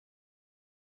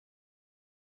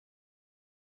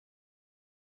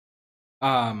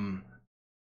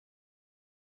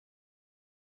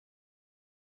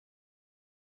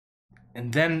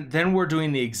 And then we're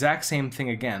doing the exact same thing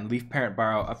again, leaf parent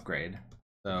borrow upgrade.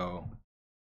 So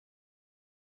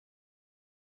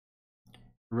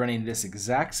running this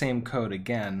exact same code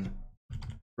again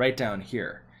right down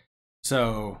here.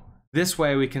 So this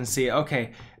way we can see,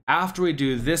 okay, after we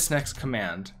do this next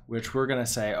command, which we're gonna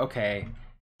say, okay,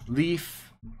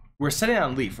 leaf, we're setting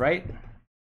on leaf, right?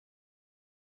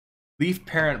 Leaf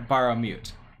parent borrow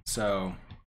mute. So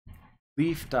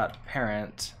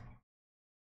leaf.parent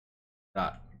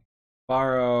dot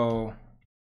borrow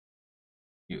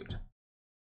mute.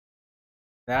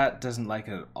 That doesn't like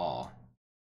it at all.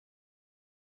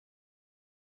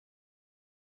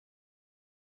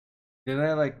 Did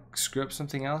I like screw up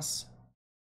something else?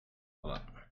 Hold on.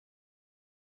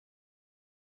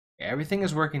 Okay, everything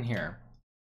is working here.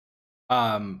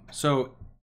 So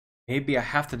maybe I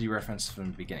have to dereference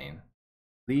from the beginning.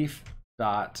 Leaf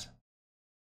dot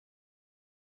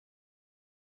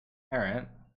parent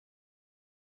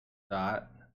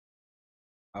dot,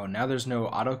 oh, now there's no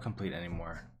autocomplete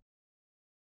anymore.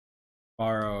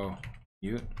 Borrow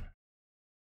mute,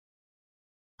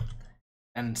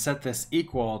 and set this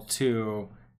equal to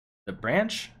the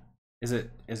branch. Is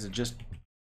it just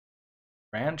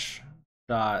branch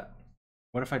dot,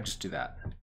 what if I just do that?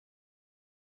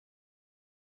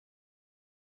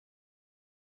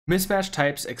 Mismatch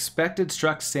types expected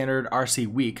struct standard RC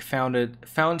weak, found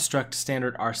struct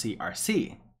standard RC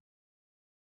RC.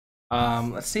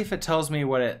 Let's see if it tells me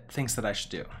what it thinks that I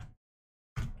should do.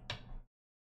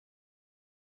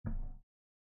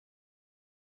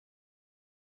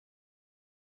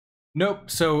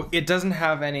 Nope. So it doesn't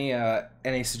have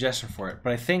any suggestion for it.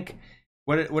 But I think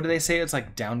what do they say? It's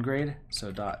like downgrade.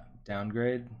 So dot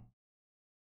downgrade.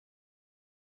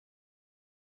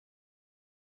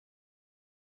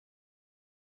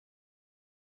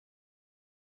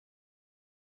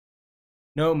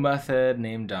 No method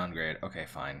name downgrade. Okay,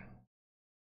 fine.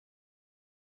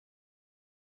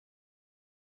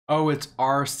 Oh, it's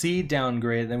RC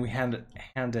downgrade. Then we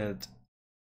handed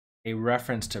a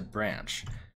reference to branch.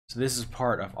 So this is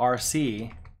part of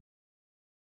RC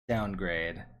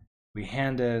downgrade. We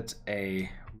handed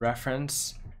a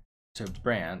reference to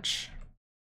branch,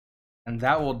 and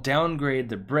that will downgrade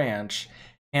the branch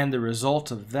and the result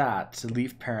of that to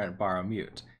leaf parent borrow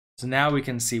mute. So now we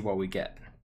can see what we get.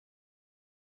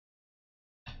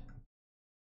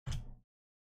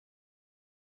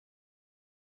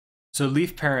 So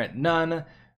leaf parent none,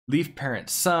 leaf parent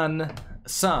son,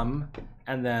 sum,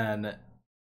 and then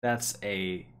that's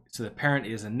so the parent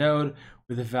is a node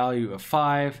with a value of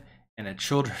 5 and a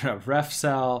children of ref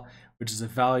cell, which is a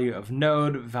value of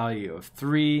node, value of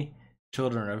 3,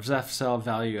 children of ref cell,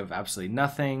 value of absolutely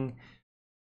nothing,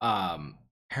 parent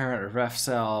of ref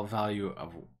cell, value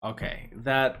of, okay,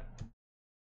 that,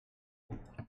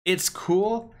 it's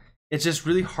cool. It's just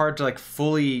really hard to like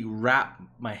fully wrap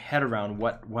my head around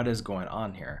what is going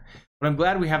on here. But I'm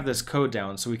glad we have this code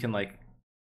down so we can like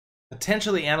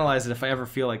potentially analyze it if I ever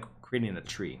feel like creating a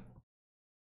tree.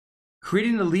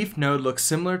 Creating a leaf node looks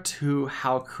similar to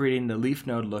how creating the leaf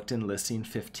node looked in listing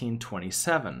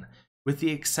 1527, with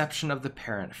the exception of the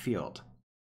parent field.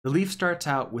 The leaf starts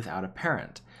out without a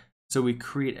parent, so we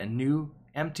create a new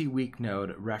empty weak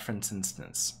node reference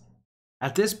instance.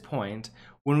 At this point,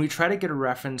 when we try to get a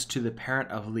reference to the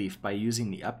parent of leaf by using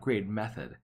the upgrade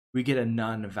method, we get a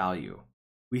none value.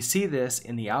 We see this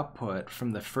in the output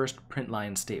from the first print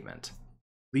line statement.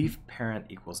 Leaf parent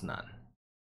equals none.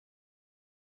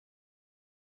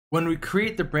 When we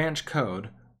create the branch code,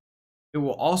 it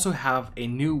will also have a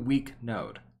new weak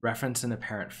node referenced in the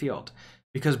parent field.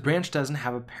 Because branch doesn't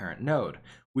have a parent node,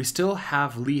 we still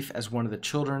have leaf as one of the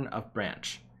children of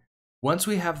branch. Once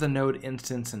we have the node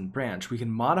instance in branch, we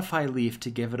can modify leaf to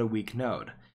give it a weak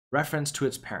node, reference to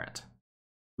its parent.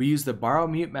 We use the borrow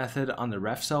mute method on the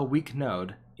ref cell weak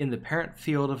node in the parent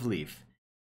field of leaf,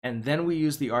 and then we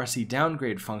use the RC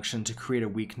downgrade function to create a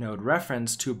weak node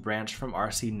reference to a branch from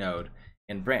RC node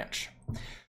in branch.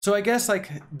 So I guess like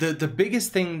the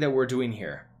biggest thing that we're doing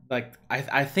here, like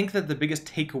I think that the biggest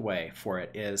takeaway for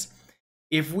it is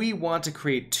if we want to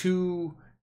create two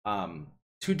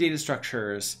data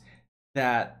structures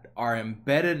that are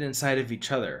embedded inside of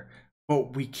each other,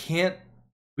 but we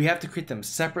have to create them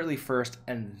separately first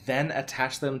and then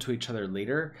attach them to each other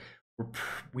later.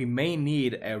 We may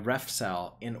need a ref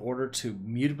cell in order to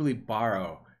mutably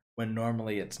borrow when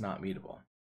normally it's not mutable.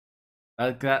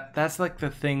 That's like the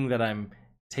thing that I'm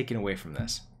taking away from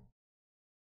this.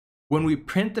 When we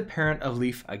print the parent of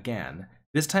leaf again,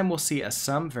 this time we'll see a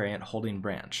sum variant holding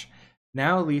branch.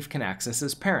 Now leaf can access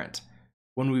its parent.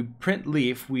 When we print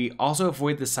leaf, we also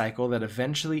avoid the cycle that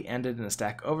eventually ended in a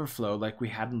Stack Overflow like we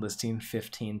had in listing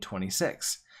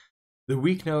 1526. The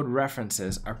weak node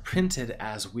references are printed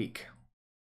as weak.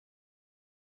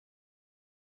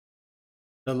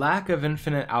 The lack of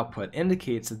infinite output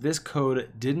indicates that this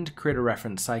code didn't create a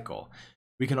reference cycle.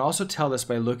 We can also tell this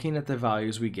by looking at the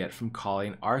values we get from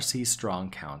calling RC strong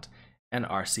count and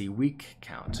RC weak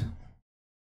count.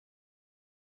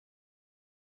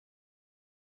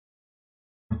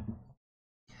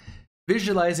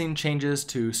 Visualizing changes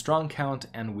to strong count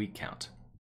and weak count.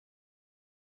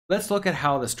 Let's look at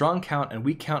how the strong count and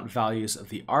weak count values of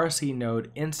the RC node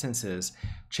instances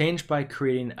change by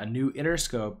creating a new inner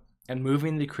scope and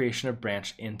moving the creation of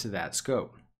branch into that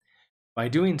scope. By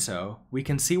doing so, we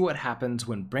can see what happens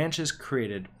when branch is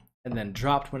created and then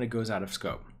dropped when it goes out of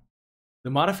scope. The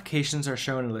modifications are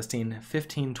shown in listing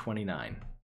 1529.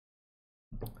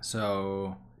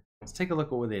 So let's take a look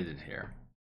at what they did here.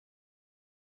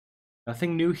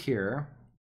 Nothing new here.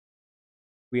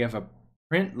 We have a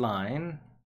print line,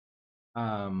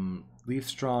 leaf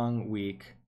strong,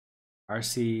 weak,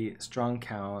 RC strong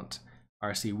count,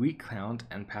 RC weak count,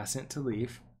 and pass it to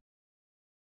leaf.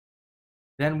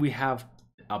 Then we have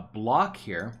a block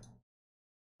here.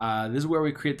 This is where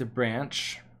we create the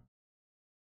branch.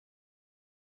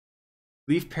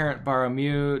 Leaf parent borrow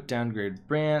mute, downgrade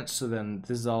branch. So then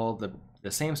this is all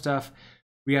the same stuff.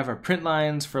 We have our print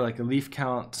lines for like a leaf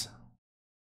count,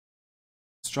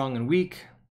 strong and weak.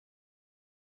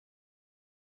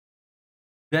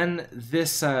 Then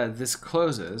this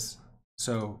closes,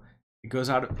 so it goes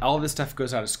out. All this stuff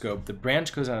goes out of scope. The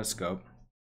branch goes out of scope.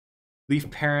 Leaf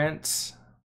parent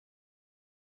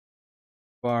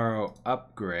borrow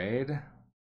upgrade.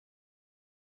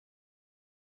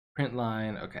 Print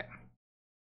line. Okay.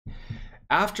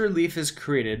 After leaf is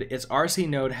created, its RC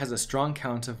node has a strong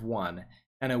count of 1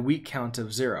 and a weak count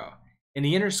of 0. In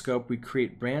the inner scope, we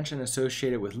create branch and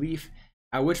associate it with leaf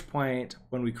at which point,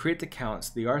 when we create the counts,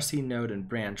 the RC node and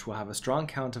branch will have a strong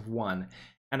count of 1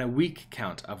 and a weak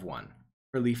count of 1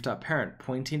 for leaf.parent,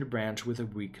 pointing to branch with a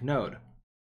weak node.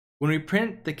 When we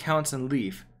print the counts in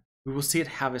leaf, we will see it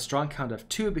have a strong count of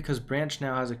 2 because branch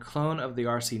now has a clone of the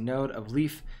RC node of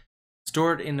leaf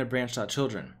stored in the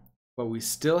branch.children, but we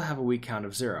still have a weak count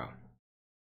of 0.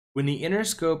 When the inner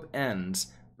scope ends,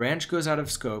 branch goes out of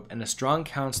scope and a strong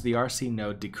count of the RC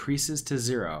node decreases to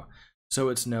 0, so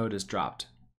its node is dropped.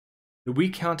 The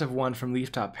weak count of 1 from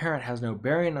leaf.parent has no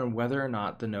bearing on whether or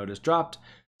not the node is dropped,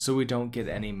 so we don't get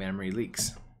any memory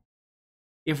leaks.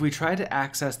 If we try to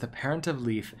access the parent of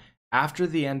leaf after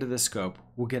the end of the scope,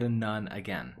 we'll get a none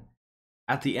again.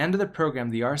 At the end of the program,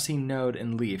 the RC node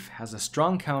in leaf has a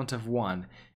strong count of 1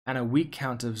 and a weak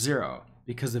count of 0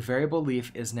 because the variable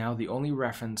leaf is now the only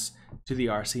reference to the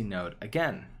RC node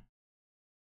again.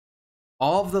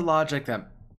 All of the logic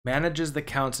that manages the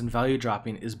counts and value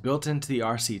dropping is built into the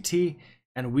RCT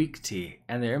and weak t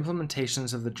and their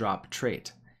implementations of the drop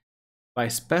trait. By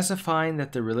specifying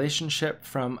that the relationship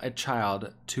from a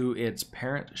child to its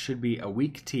parent should be a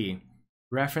weak t,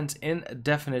 reference in a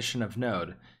definition of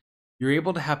node, you're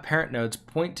able to have parent nodes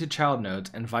point to child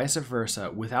nodes and vice versa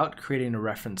without creating a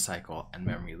reference cycle and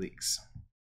memory leaks.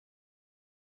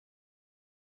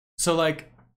 So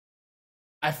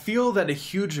I feel that a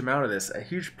huge amount of this, a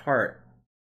huge part,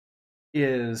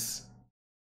 is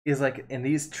like in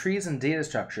these trees and data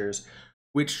structures,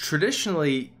 which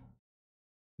traditionally,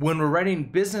 when we're writing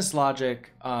business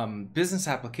logic, business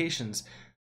applications,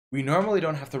 we normally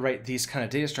don't have to write these kind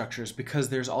of data structures because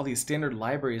there's all these standard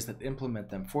libraries that implement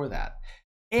them for that.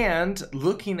 And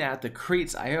looking at the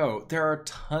crates.io, there are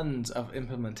tons of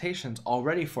implementations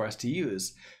already for us to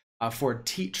use for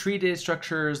tree data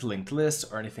structures, linked lists,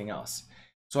 or anything else.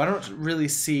 So I don't really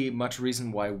see much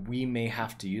reason why we may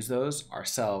have to use those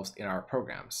ourselves in our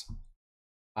programs.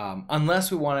 Unless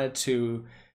we wanted to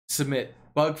submit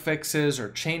bug fixes or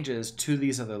changes to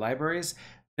these other libraries,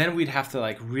 then we'd have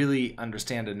to really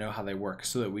understand and know how they work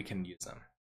so that we can use them.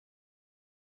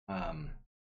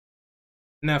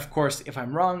 Now, of course, if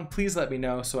I'm wrong, please let me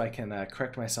know so I can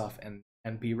correct myself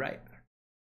and be right.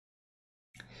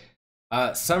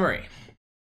 Summary.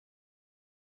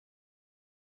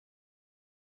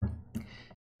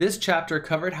 This chapter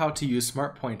covered how to use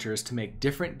smart pointers to make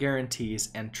different guarantees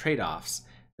and trade-offs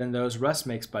than those Rust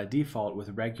makes by default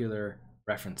with regular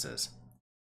references.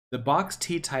 The box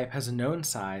T type has a known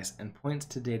size and points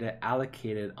to data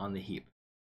allocated on the heap.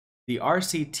 The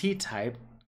RCT type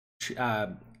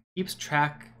keeps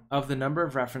track of the number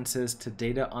of references to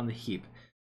data on the heap.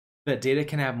 That data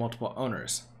can have multiple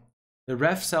owners. The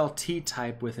refcell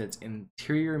type with its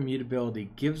interior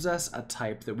mutability gives us a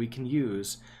type that we can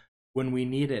use when we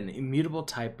need an immutable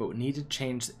type but need to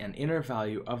change an inner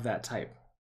value of that type.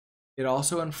 It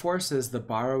also enforces the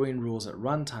borrowing rules at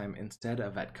runtime instead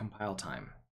of at compile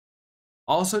time.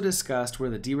 Also discussed were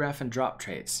the deref and drop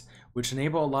traits, which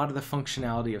enable a lot of the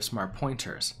functionality of smart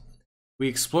pointers. We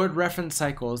explored reference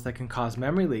cycles that can cause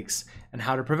memory leaks and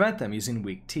how to prevent them using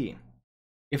weak t.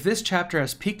 If this chapter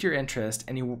has piqued your interest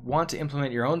and you want to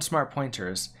implement your own smart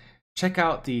pointers, check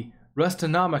out the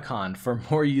Rustonomicon for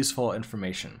more useful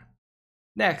information.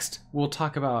 Next, we'll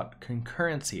talk about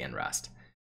concurrency in Rust.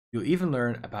 You'll even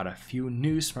learn about a few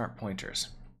new smart pointers.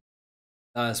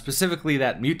 Specifically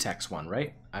that mutex one,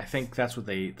 right? I think that's what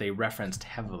they referenced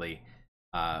heavily.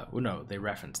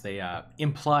 They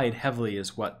implied heavily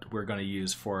is what we're going to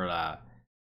use for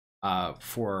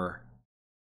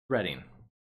threading.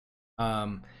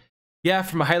 Yeah,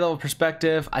 from a high level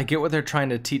perspective, I get what they're trying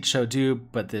to teach show do,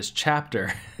 but this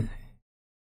chapter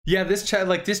yeah, this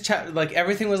chapter,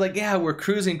 everything was yeah, we're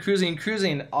cruising.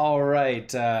 All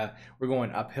right, we're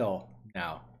going uphill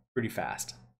now pretty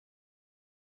fast.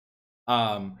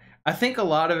 I think a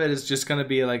lot of it is just going to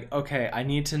be okay, I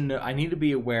need to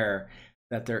be aware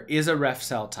that there is a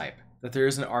refcell type, that there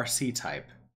is an RC type,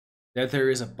 that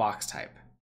there is a box type.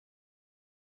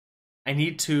 I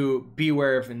need to be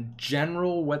aware of in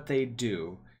general what they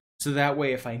do, so that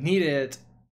way if I need it,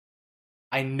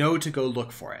 I know to go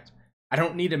look for it. I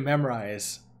don't need to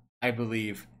memorize, I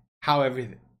believe, how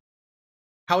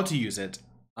to use it.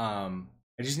 I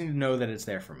just need to know that it's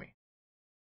there for me.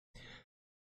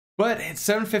 But it's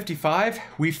 7:55.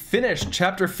 We finished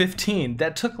chapter 15.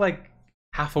 That took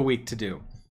half a week to do.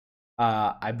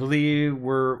 I believe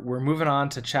we're moving on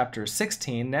to chapter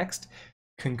 16 next,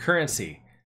 concurrency,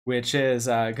 which is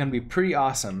going to be pretty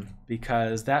awesome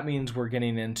because that means we're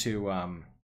getting into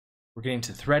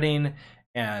threading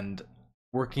and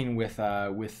working with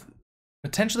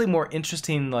potentially more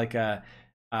interesting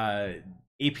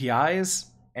APIs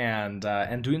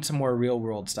and doing some more real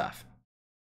world stuff.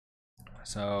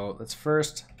 So let's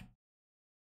first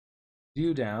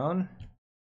view down.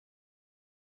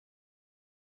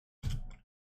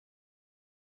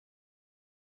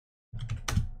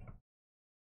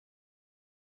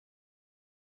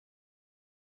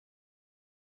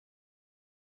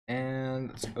 And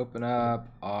let's open up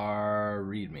our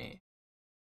README.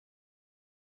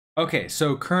 Okay,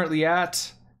 so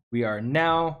we are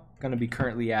now going to be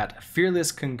currently at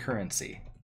Fearless Concurrency.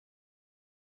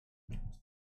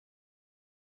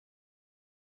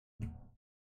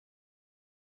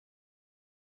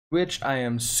 Which I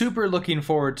am super looking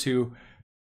forward to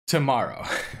tomorrow.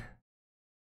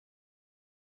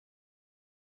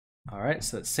 All right,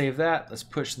 so let's save that. Let's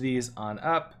push these on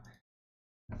up.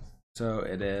 So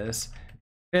it is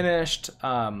finished,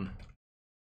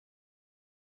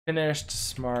 finished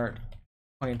smart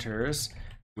pointers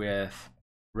with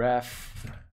ref,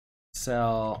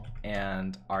 cell,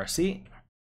 and RC.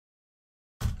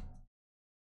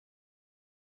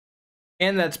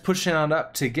 And that's pushing on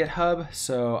up to GitHub.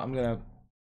 So I'm gonna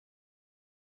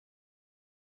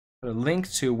put a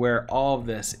link to where all of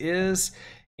this is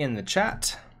in the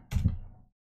chat.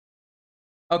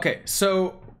 Okay,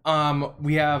 so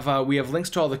we have links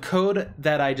to all the code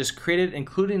that I just created,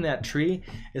 including that tree.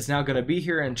 Is now going to be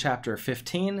here in chapter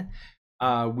 15.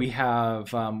 We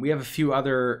have a few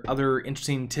other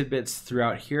interesting tidbits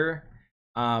throughout here.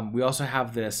 We also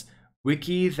have this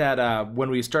wiki that when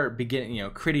we start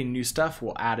creating new stuff,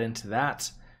 we'll add into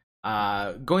that.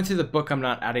 Going through the book, I'm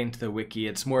not adding to the wiki.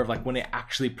 It's more of like when I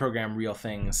actually program real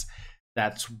things.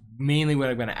 That's mainly what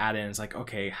I'm going to add in. It's like,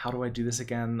 okay, how do I do this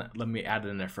again? Let me add it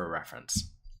in there for a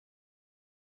reference.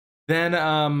 Then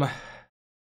I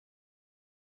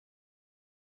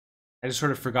just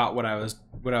sort of forgot what I was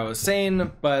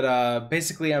saying, but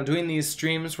basically I'm doing these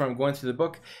streams where I'm going through the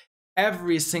book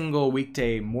every single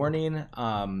weekday morning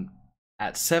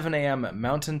at 7 a.m.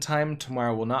 Mountain Time.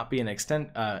 Tomorrow will not be an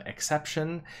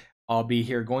exception. I'll be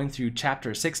here going through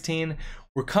chapter 16.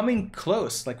 We're coming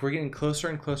close, like we're getting closer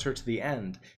and closer to the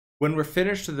end. When we're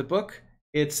finished with the book,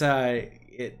 it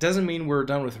doesn't mean we're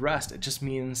done with Rust. It just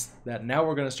means that now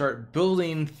we're going to start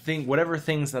building whatever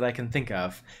things that I can think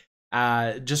of,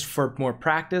 just for more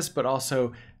practice, but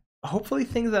also hopefully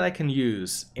things that I can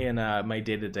use in my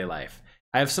day-to-day life.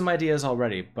 I have some ideas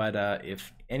already, but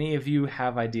if any of you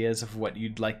have ideas of what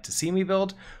you'd like to see me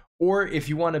build, or if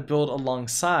you want to build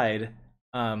alongside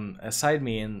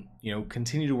me and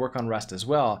continue to work on Rust as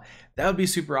well, that would be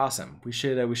super awesome. We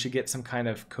should get some kind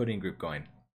of coding group going.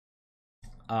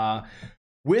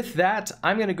 With that,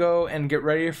 I'm gonna go and get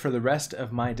ready for the rest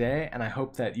of my day, and I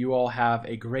hope that you all have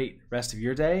a great rest of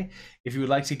your day. If you would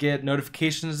like to get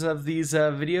notifications of these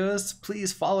videos,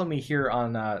 please follow me here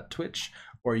on Twitch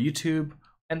or YouTube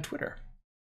and Twitter.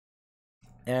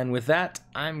 And with that,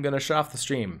 I'm gonna shut off the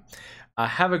stream.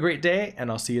 Have a great day, and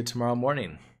I'll see you tomorrow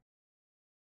morning.